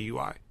gotten a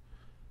DUI.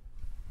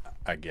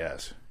 I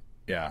guess.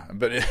 Yeah,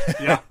 but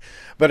yeah,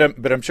 but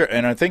I'm sure,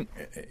 and I think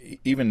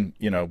even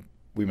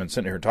we've been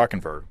sitting here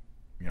talking for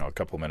a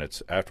couple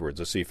minutes afterwards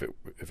to see if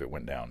it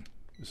went down.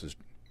 This is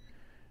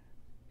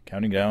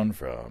counting down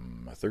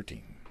from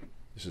 13.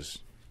 This is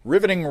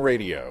riveting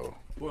radio.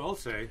 Well, I'll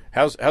say.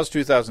 How's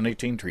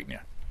 2018 treating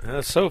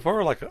you? So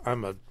far, like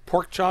I'm a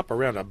pork chop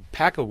around a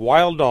pack of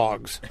wild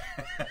dogs.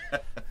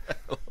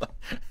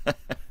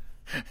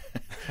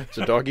 It's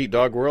a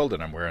dog-eat-dog world,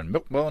 and I'm wearing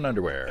milk-bone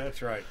underwear.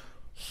 That's right.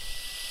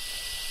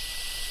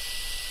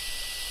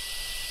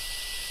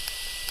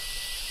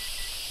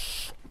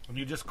 And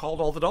you just called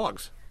all the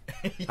dogs.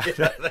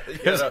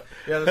 The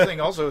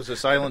thing also is a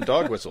silent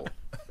dog whistle.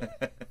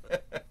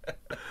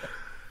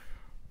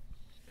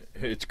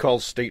 It's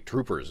called state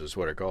troopers, is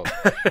what I call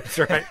it. That's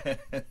right.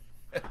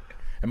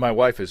 And my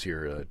wife is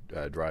here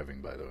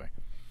driving, by the way.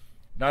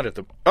 Not at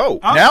the... Oh,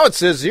 now it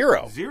says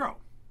 0. 0.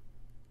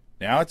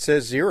 Now it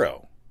says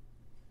 0.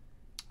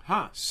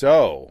 Huh.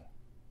 So,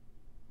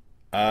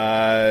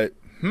 let's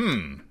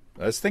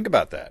think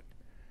about that.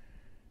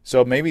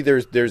 So maybe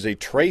there's a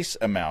trace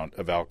amount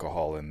of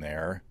alcohol in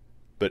there,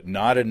 but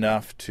not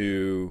enough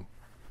to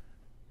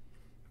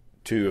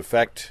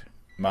affect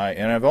my...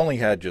 And I've only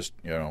had just,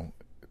 a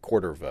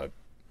quarter of a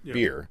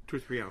beer. 2 or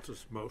 3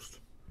 ounces most.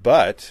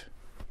 But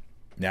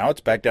now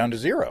it's back down to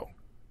 0.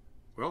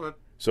 Well,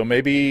 so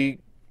maybe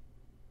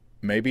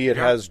it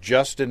has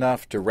just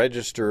enough to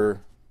register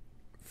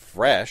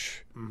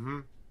fresh. Mm-hmm.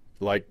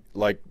 Like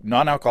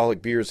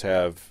non-alcoholic beers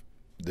have,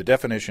 the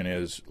definition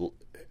is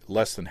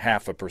less than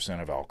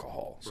 0.5% of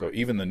alcohol. Right. So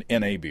even the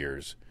NA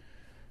beers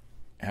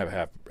have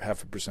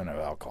 0.5% of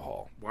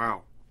alcohol.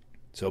 Wow.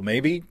 So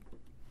maybe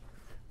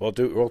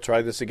we'll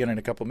try this again in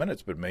a couple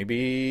minutes, but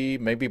maybe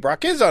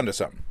Brock is onto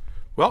something.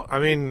 Well,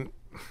 I'm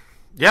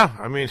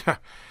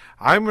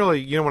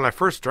really, when I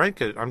first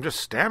drank it, I'm just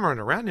stammering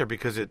around here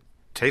because it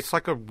tastes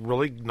like a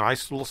really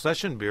nice little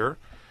session beer.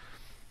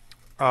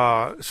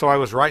 So I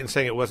was right in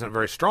saying it wasn't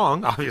very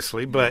strong,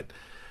 obviously, but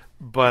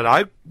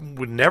I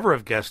would never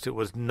have guessed it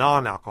was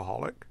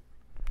non-alcoholic.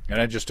 And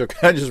I just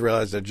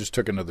realized I just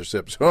took another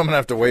sip, so I'm gonna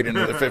have to wait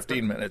another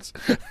 15 minutes.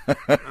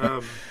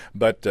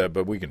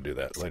 But we can do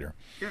that later.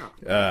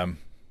 Yeah.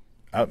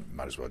 I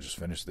might as well just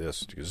finish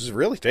this because this is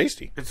really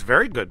tasty. It's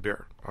very good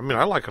beer.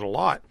 I like it a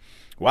lot.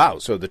 Wow.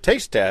 So the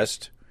taste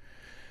test,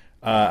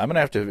 I'm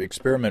gonna have to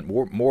experiment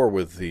more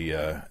with the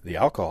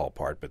alcohol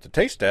part, but the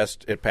taste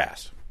test, it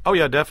passed. Oh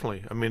yeah,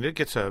 definitely. It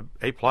gets a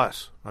A+.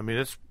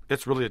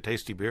 It's really a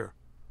tasty beer.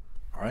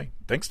 All right.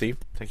 Thanks, Steve.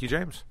 Thank you,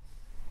 James.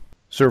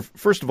 Sir,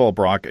 first of all,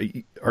 Brock,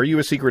 are you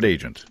a secret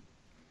agent?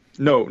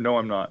 No,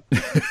 I'm not.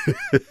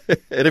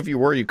 And if you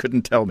were, you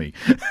couldn't tell me.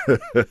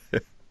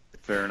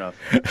 Fair enough.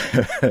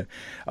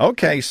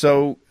 Okay,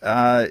 so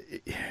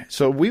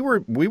we were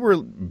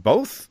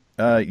both.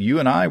 You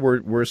and I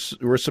were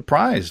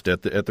surprised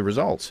at the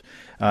results.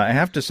 I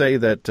have to say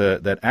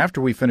that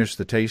after we finished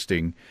the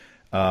tasting,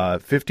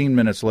 15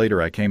 minutes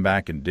later, I came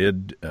back and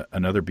did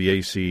another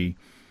BAC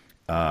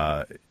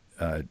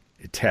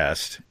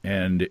test,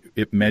 and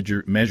it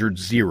measured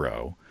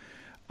 0.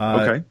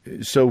 Okay.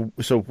 So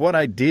what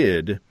I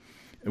did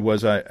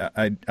was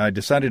I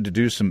decided to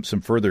do some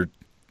further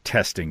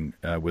testing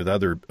with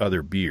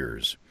other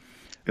beers.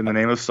 In the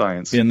name of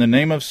science. In the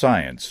name of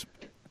science.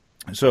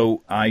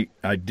 So I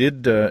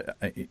did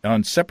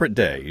on separate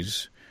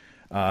days.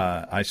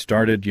 I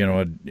started,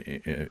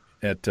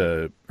 at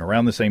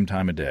around the same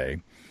time of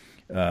day,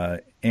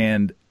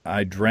 and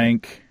I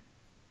drank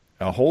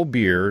a whole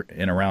beer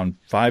in around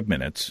 5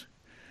 minutes,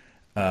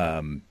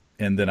 and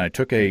then I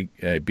took a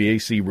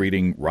BAC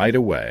reading right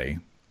away,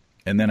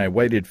 and then I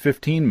waited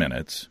 15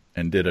 minutes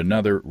and did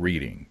another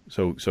reading.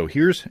 So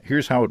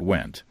here's how it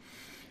went.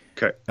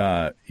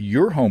 Okay.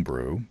 Your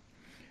homebrew,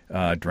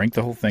 drank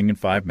the whole thing in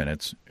 5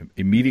 minutes,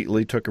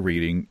 immediately took a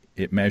reading.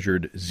 It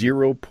measured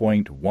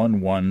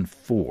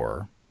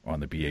 0.114 on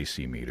the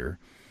BAC meter.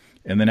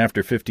 And then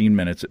after 15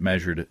 minutes, it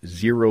measured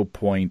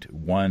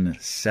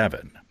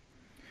 0.17.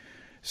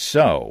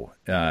 So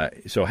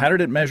how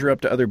did it measure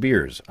up to other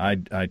beers?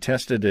 I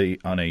tested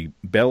on a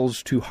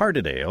Bell's Two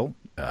Hearted Ale,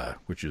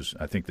 which is,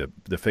 I think,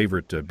 the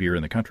favorite beer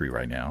in the country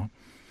right now.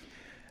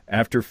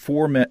 After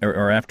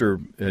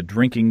after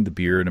drinking the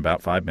beer in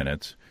about 5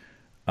 minutes,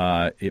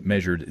 it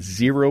measured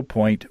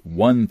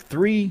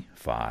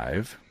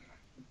 0.135,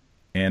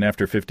 and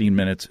after 15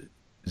 minutes,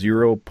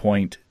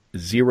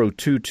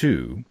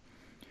 0.022.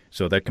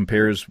 So that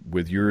compares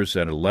with yours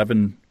at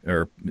 11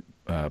 or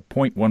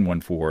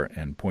 0.114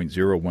 and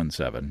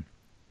 0.017.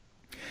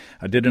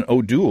 I did an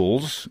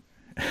O'Doul's.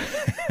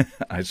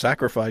 I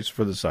sacrificed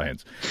for the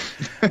science.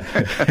 You're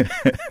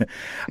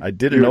a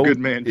good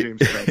man,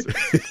 James Spencer.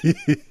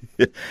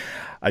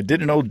 I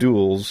did an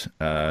O'Doul's,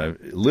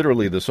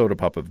 literally the soda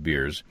pop of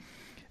beers.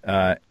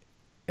 I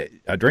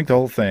drank the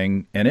whole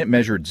thing, and it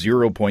measured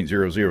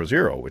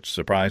 0.000, which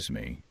surprised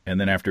me. And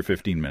then after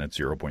 15 minutes,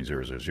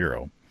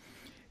 0.000.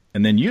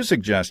 And then you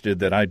suggested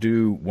that I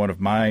do one of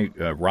my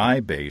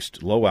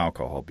rye-based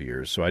low-alcohol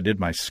beers. So I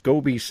did my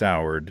SCOBY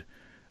soured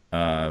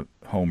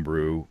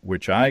homebrew,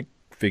 which I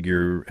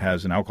figure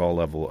has an alcohol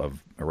level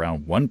of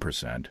around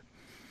 1%.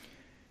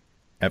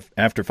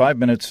 After 5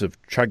 minutes of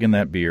chugging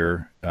that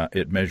beer,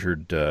 it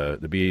measured, the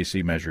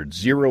BAC measured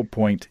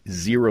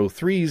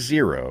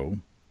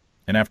 0.030,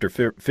 and after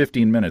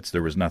 15 minutes,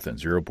 there was nothing,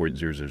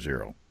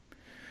 0.000.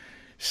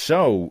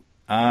 So,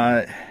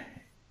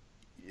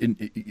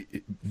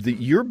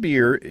 your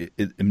beer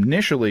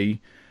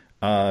initially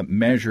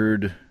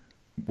measured,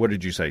 what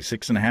did you say,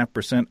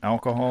 6.5%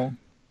 alcohol?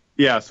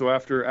 Yeah, so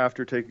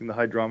after taking the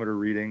hydrometer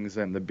readings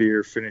and the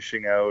beer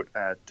finishing out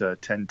at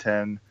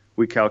 1010,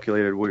 we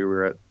calculated we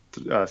were at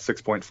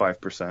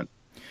 6.5%.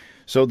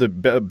 So the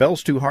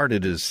Bell's Two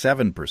Hearted is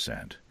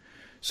 7%.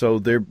 So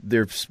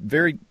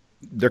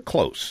they're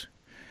close.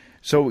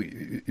 So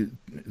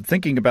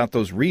thinking about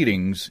those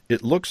readings,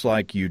 it looks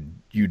like you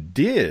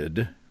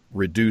did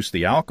reduce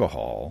the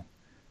alcohol,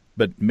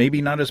 but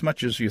maybe not as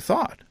much as you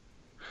thought.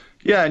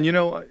 Yeah, and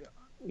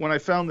when I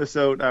found this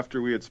out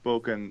after we had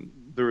spoken,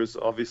 there was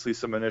obviously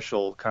some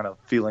initial kind of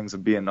feelings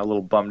of being a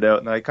little bummed out,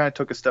 and I kind of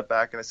took a step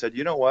back and I said,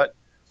 you know what?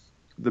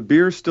 The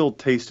beer still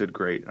tasted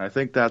great, and I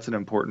think that's an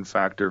important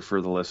factor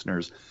for the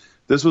listeners.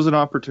 This was an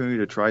opportunity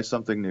to try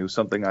something new,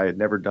 something I had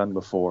never done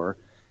before,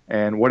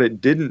 and what it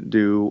didn't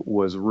do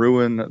was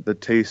ruin the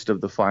taste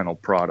of the final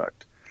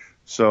product.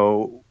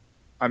 So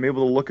I'm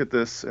able to look at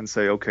this and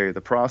say, okay,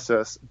 the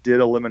process did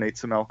eliminate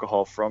some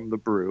alcohol from the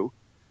brew.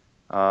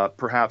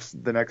 Perhaps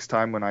the next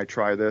time when I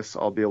try this,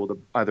 I'll be able to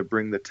either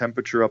bring the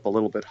temperature up a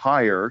little bit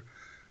higher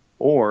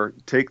or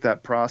take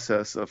that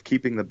process of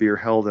keeping the beer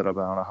held at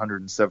about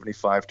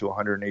 175 to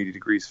 180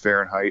 degrees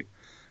Fahrenheit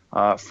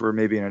for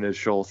maybe an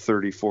initial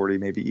 30, 40,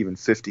 maybe even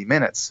 50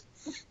 minutes.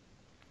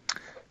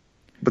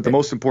 But the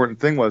most important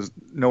thing was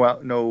no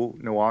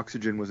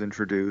oxygen was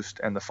introduced,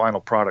 and the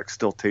final product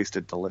still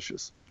tasted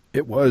delicious.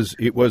 It was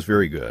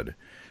very good,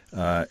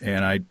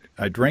 and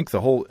I drank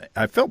the whole.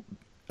 I felt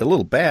a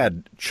little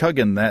bad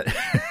chugging that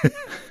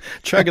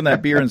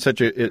beer in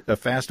such a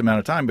fast amount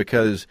of time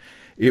because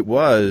it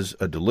was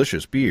a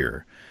delicious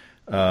beer.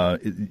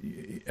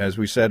 As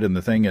we said in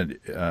the thing,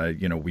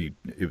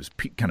 it was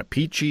kind of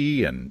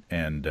peachy and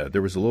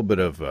there was a little bit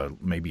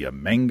of maybe a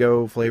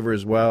mango flavor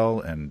as well,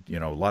 and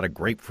a lot of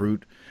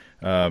grapefruit.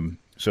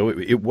 So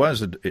it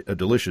was a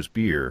delicious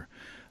beer.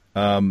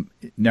 Now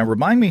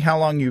remind me how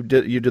long you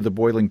did the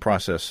boiling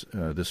process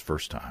this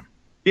first time.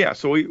 Yeah,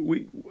 so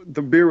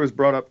the beer was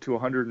brought up to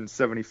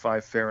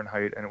 175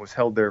 Fahrenheit and it was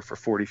held there for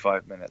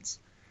 45 minutes.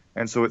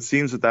 And so it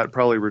seems that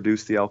probably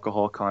reduced the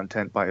alcohol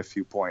content by a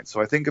few points. So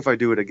I think if I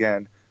do it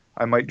again,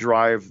 I might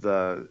drive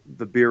the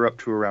beer up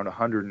to around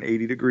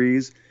 180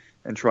 degrees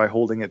and try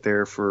holding it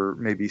there for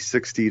maybe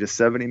 60 to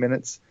 70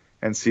 minutes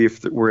and see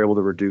if we're able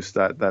to reduce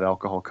that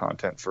alcohol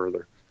content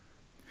further.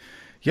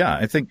 Yeah,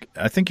 I think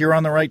you're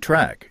on the right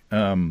track.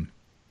 The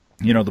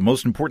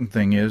most important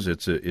thing is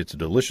it's a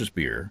delicious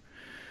beer.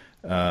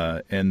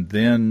 And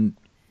then,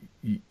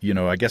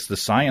 I guess the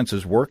science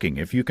is working.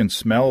 If you can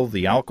smell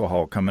the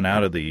alcohol coming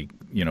out of the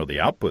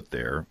output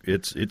there,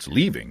 it's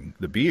leaving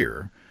the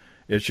beer.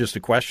 It's just a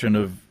question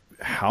of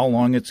how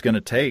long it's going to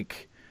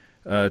take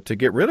to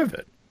get rid of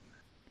it.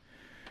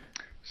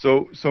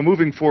 So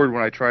moving forward,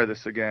 when I try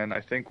this again, I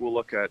think we'll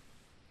look at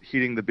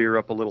heating the beer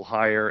up a little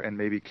higher and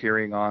maybe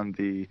carrying on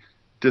the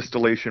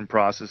distillation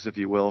process, if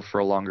you will, for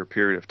a longer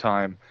period of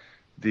time.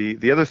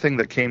 The other thing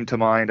that came to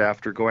mind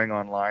after going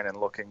online and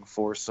looking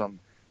for some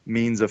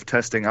means of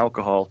testing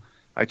alcohol,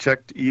 I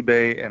checked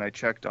eBay and I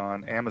checked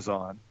on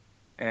Amazon,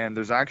 and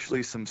there's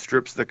actually some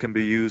strips that can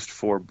be used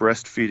for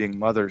breastfeeding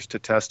mothers to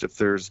test if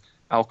there's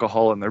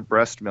alcohol in their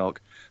breast milk.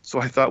 So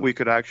I thought we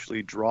could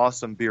actually draw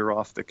some beer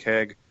off the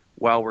keg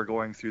while we're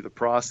going through the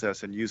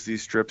process and use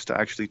these strips to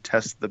actually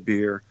test the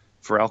beer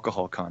for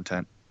alcohol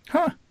content.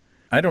 Huh.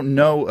 I don't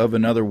know of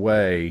another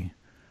way,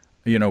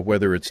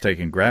 whether it's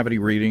taking gravity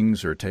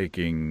readings or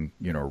taking,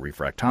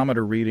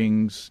 refractometer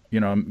readings.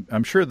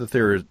 I'm sure that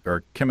there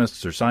are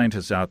chemists or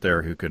scientists out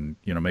there who can,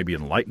 maybe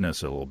enlighten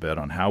us a little bit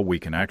on how we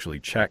can actually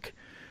check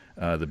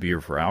the beer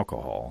for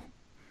alcohol.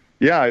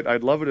 Yeah,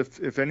 I'd love it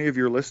if any of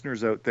your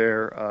listeners out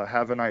there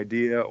have an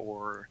idea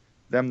or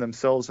them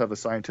themselves have a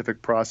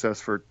scientific process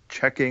for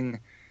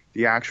checking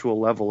the actual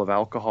level of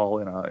alcohol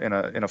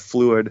in a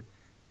fluid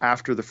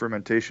after the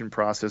fermentation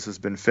process has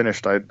been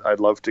finished. I'd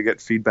love to get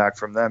feedback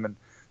from them and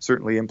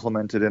certainly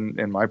implement it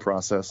in my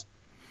process.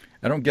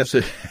 I don't guess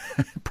it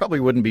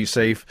probably wouldn't be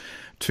safe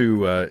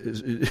to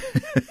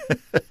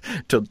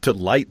to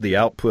light the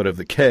output of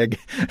the keg,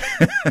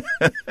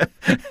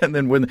 and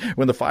then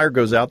when the fire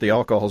goes out, the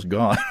alcohol's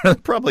gone.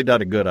 Probably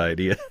not a good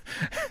idea.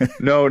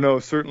 No,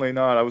 certainly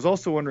not. I was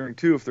also wondering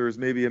too if there was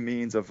maybe a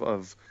means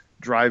of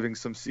driving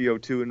some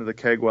CO2 into the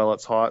keg while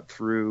it's hot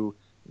through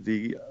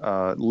the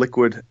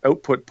liquid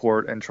output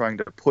port and trying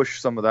to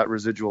push some of that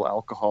residual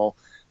alcohol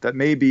that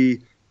may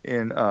be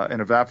in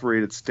an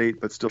evaporated state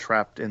but still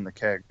trapped in the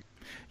keg.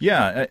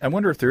 Yeah, I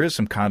wonder if there is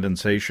some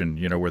condensation,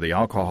 where the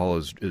alcohol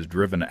is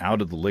driven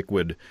out of the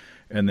liquid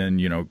and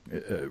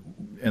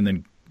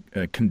then,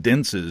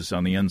 condenses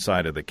on the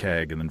inside of the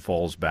keg and then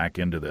falls back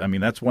into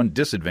that's one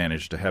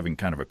disadvantage to having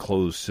kind of a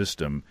closed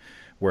system,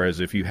 whereas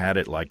if you had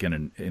it like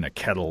in a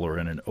kettle or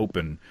in an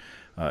open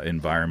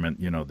environment,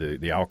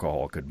 the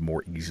alcohol could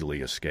more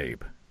easily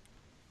escape.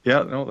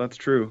 Yeah, no, that's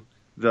true.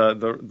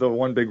 The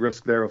one big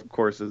risk there, of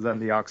course, is then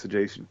the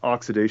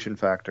oxidation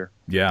factor.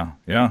 Yeah.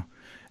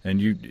 And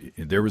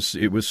it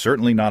was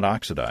certainly not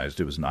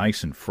oxidized. It was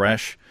nice and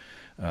fresh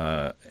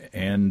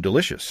and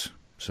delicious.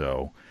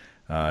 So,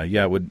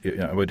 I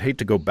would hate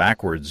to go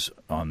backwards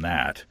on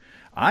that.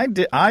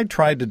 I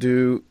tried to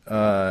do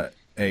a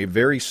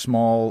very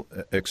small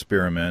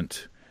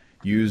experiment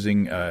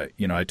using,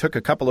 I took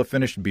a couple of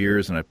finished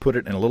beers and I put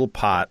it in a little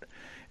pot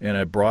and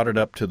I brought it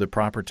up to the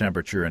proper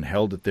temperature and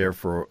held it there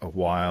for a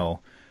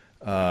while.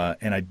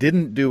 And I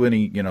didn't do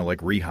any, like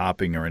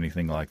rehopping or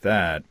anything like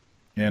that.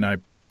 And I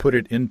put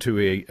it into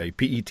a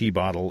PET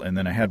bottle, and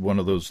then I had one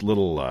of those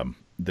little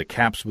the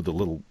caps with the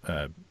little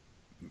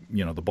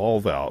the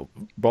ball valve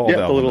on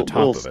the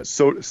top of it.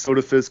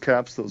 Soda fizz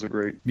caps, those are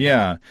great.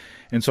 Yeah,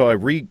 and so I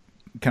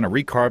kind of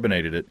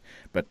recarbonated it,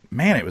 but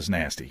man, it was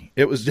nasty.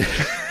 It was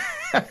just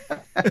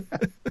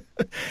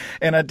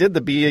and I did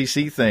the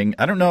BAC thing.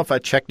 I don't know if I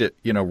checked it,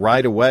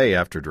 right away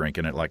after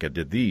drinking it like I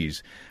did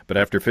these, but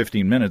after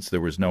 15 minutes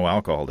there was no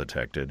alcohol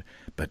detected.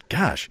 But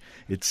gosh,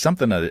 it's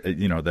something that,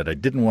 that I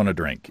didn't want to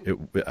drink.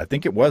 I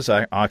think it was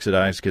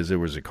oxidized because there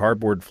was a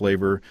cardboard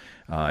flavor,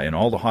 and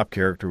all the hop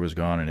character was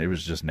gone, and it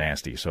was just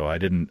nasty. So I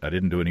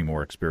didn't do any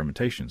more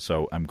experimentation.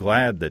 So I'm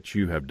glad that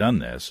you have done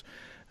this,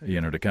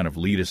 to kind of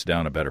lead us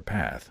down a better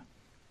path.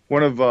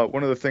 One of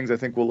the things I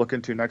think we'll look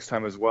into next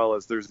time as well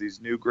is there's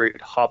these new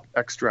great hop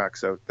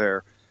extracts out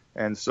there,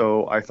 and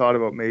so I thought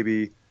about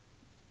maybe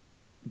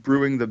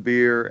brewing the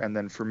beer and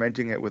then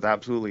fermenting it with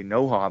absolutely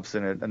no hops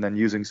in it, and then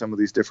using some of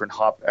these different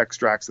hop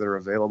extracts that are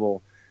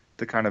available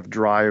to kind of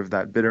drive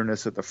that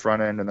bitterness at the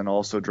front end, and then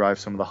also drive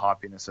some of the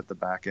hoppiness at the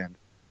back end.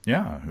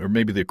 Yeah, or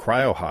maybe the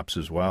cryo hops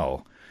as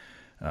well,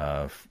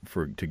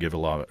 to give a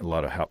lot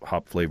of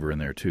hop flavor in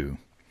there too.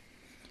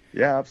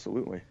 Yeah,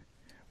 absolutely.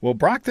 Well,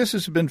 Brock, this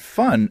has been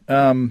fun.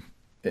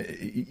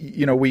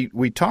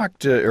 We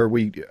talked or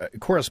we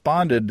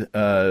corresponded,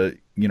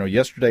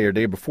 yesterday or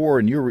day before,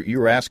 and you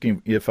were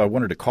asking if I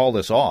wanted to call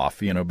this off,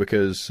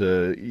 because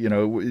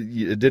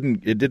it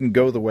didn't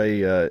go the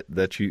way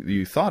that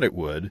you thought it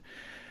would.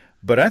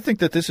 But I think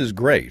that this is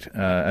great.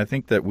 I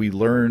think that we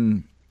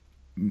learn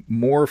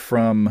more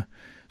from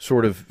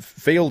sort of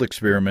failed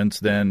experiments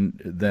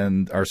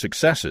than our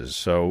successes.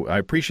 So I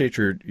appreciate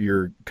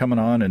your coming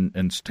on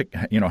and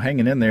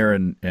hanging in there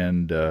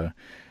and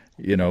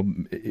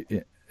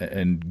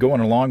going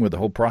along with the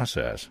whole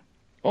process.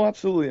 Oh,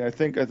 absolutely. I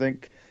think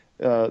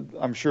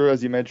I'm sure,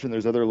 as you mentioned,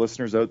 there's other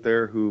listeners out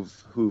there who've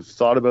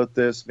thought about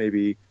this,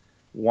 maybe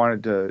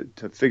wanted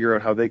to figure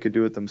out how they could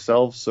do it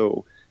themselves.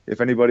 So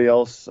if anybody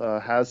else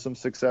has some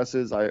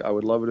successes, I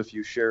would love it if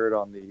you share it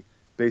on the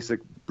Basic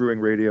Brewing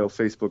Radio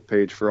Facebook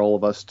page for all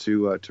of us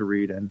to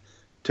read and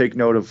take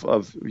note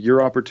of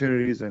your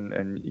opportunities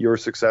and your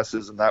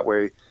successes, and that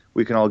way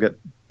we can all get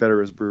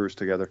better as brewers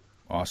together.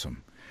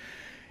 Awesome.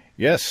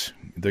 Yes,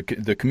 the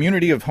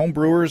community of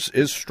homebrewers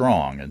is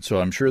strong, and so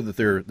I'm sure that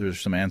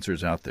there's some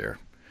answers out there.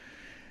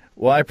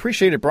 Well, I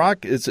appreciate it,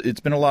 Brock. It's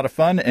been a lot of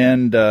fun,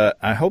 and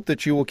I hope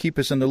that you will keep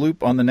us in the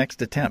loop on the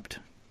next attempt.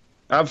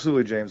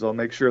 Absolutely, James. I'll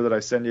make sure that I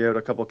send you out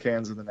a couple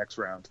cans in the next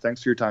round.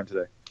 Thanks for your time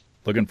today.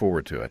 Looking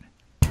forward to it.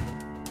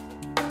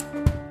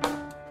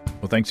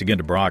 Well, thanks again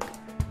to Brock.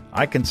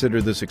 I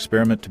consider this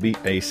experiment to be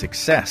a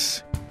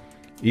success.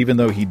 Even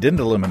though he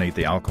didn't eliminate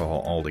the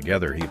alcohol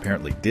altogether, he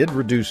apparently did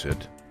reduce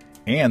it.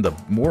 And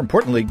more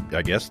importantly,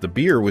 I guess, the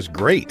beer was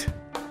great.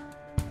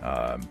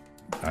 I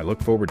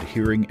look forward to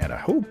hearing and I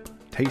hope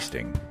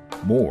tasting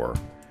more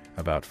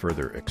about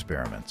further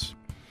experiments.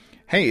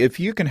 Hey, if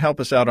you can help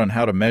us out on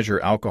how to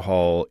measure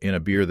alcohol in a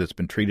beer that's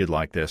been treated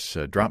like this,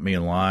 drop me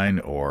a line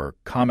or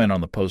comment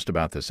on the post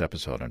about this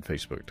episode on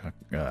Facebook,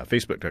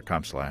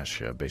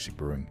 facebook.com/Basic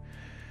Brewing.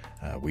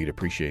 We'd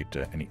appreciate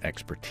any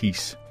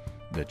expertise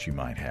that you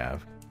might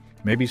have.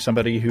 Maybe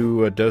somebody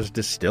who does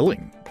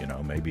distilling,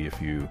 maybe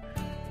if you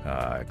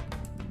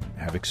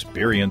have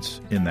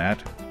experience in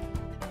that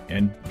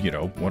and,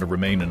 want to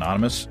remain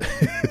anonymous,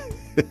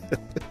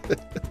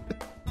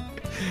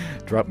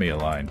 drop me a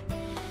line.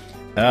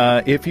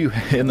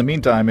 In the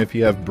meantime, if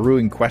you have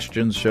brewing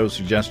questions, show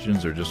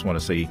suggestions, or just want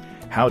to say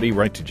howdy,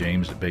 write to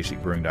James at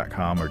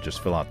basicbrewing.com or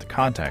just fill out the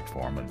contact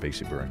form at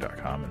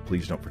basicbrewing.com. And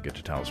please don't forget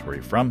to tell us where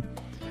you're from.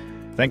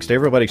 Thanks to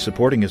everybody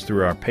supporting us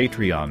through our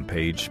Patreon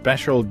page.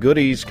 Special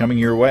goodies coming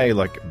your way,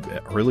 like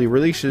early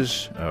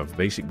releases of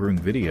Basic Brewing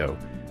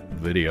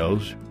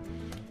videos.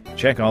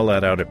 Check all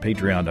that out at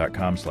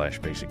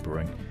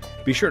patreon.com/basicbrewing.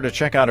 Be sure to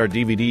check out our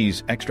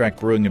DVDs, Extract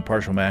Brewing and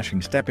Partial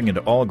Mashing, Stepping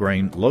into All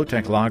Grain,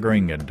 Low-Tech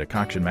Lagering, and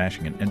Decoction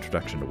Mashing and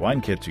Introduction to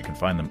Wine Kits. You can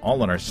find them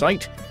all on our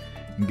site.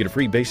 You can get a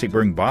free Basic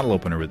Brewing bottle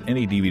opener with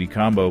any DVD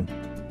combo.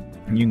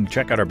 And you can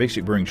check out our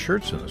Basic Brewing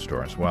shirts in the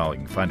store as well.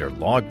 You can find our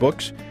log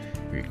books,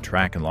 where you can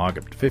track and log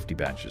up to 50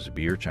 batches of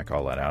beer. Check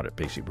all that out at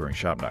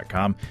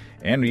basicbrewingshop.com.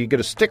 And you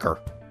get a sticker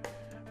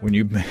when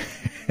you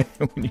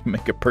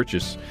make a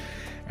purchase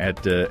at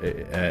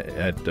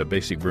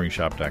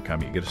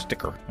basicbrewingshop.com. You get a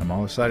sticker. I'm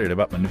all excited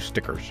about my new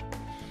stickers.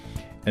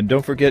 And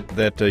don't forget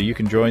that you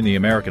can join the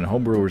American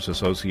Homebrewers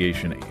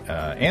Association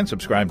and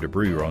subscribe to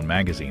Brew Your Own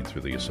magazine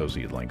through the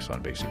associated links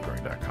on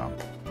basicbrewing.com.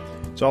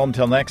 It's all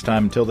until next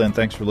time. Until then,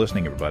 thanks for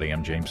listening, everybody.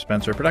 I'm James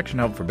Spencer. Production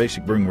help for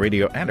Basic Brewing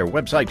Radio and our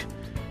website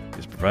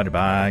is provided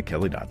by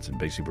Kelly Dotson.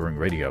 Basic Brewing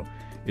Radio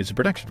is a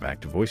production of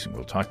Active Voicing.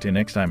 We'll talk to you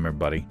next time,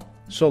 everybody.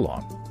 So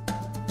long.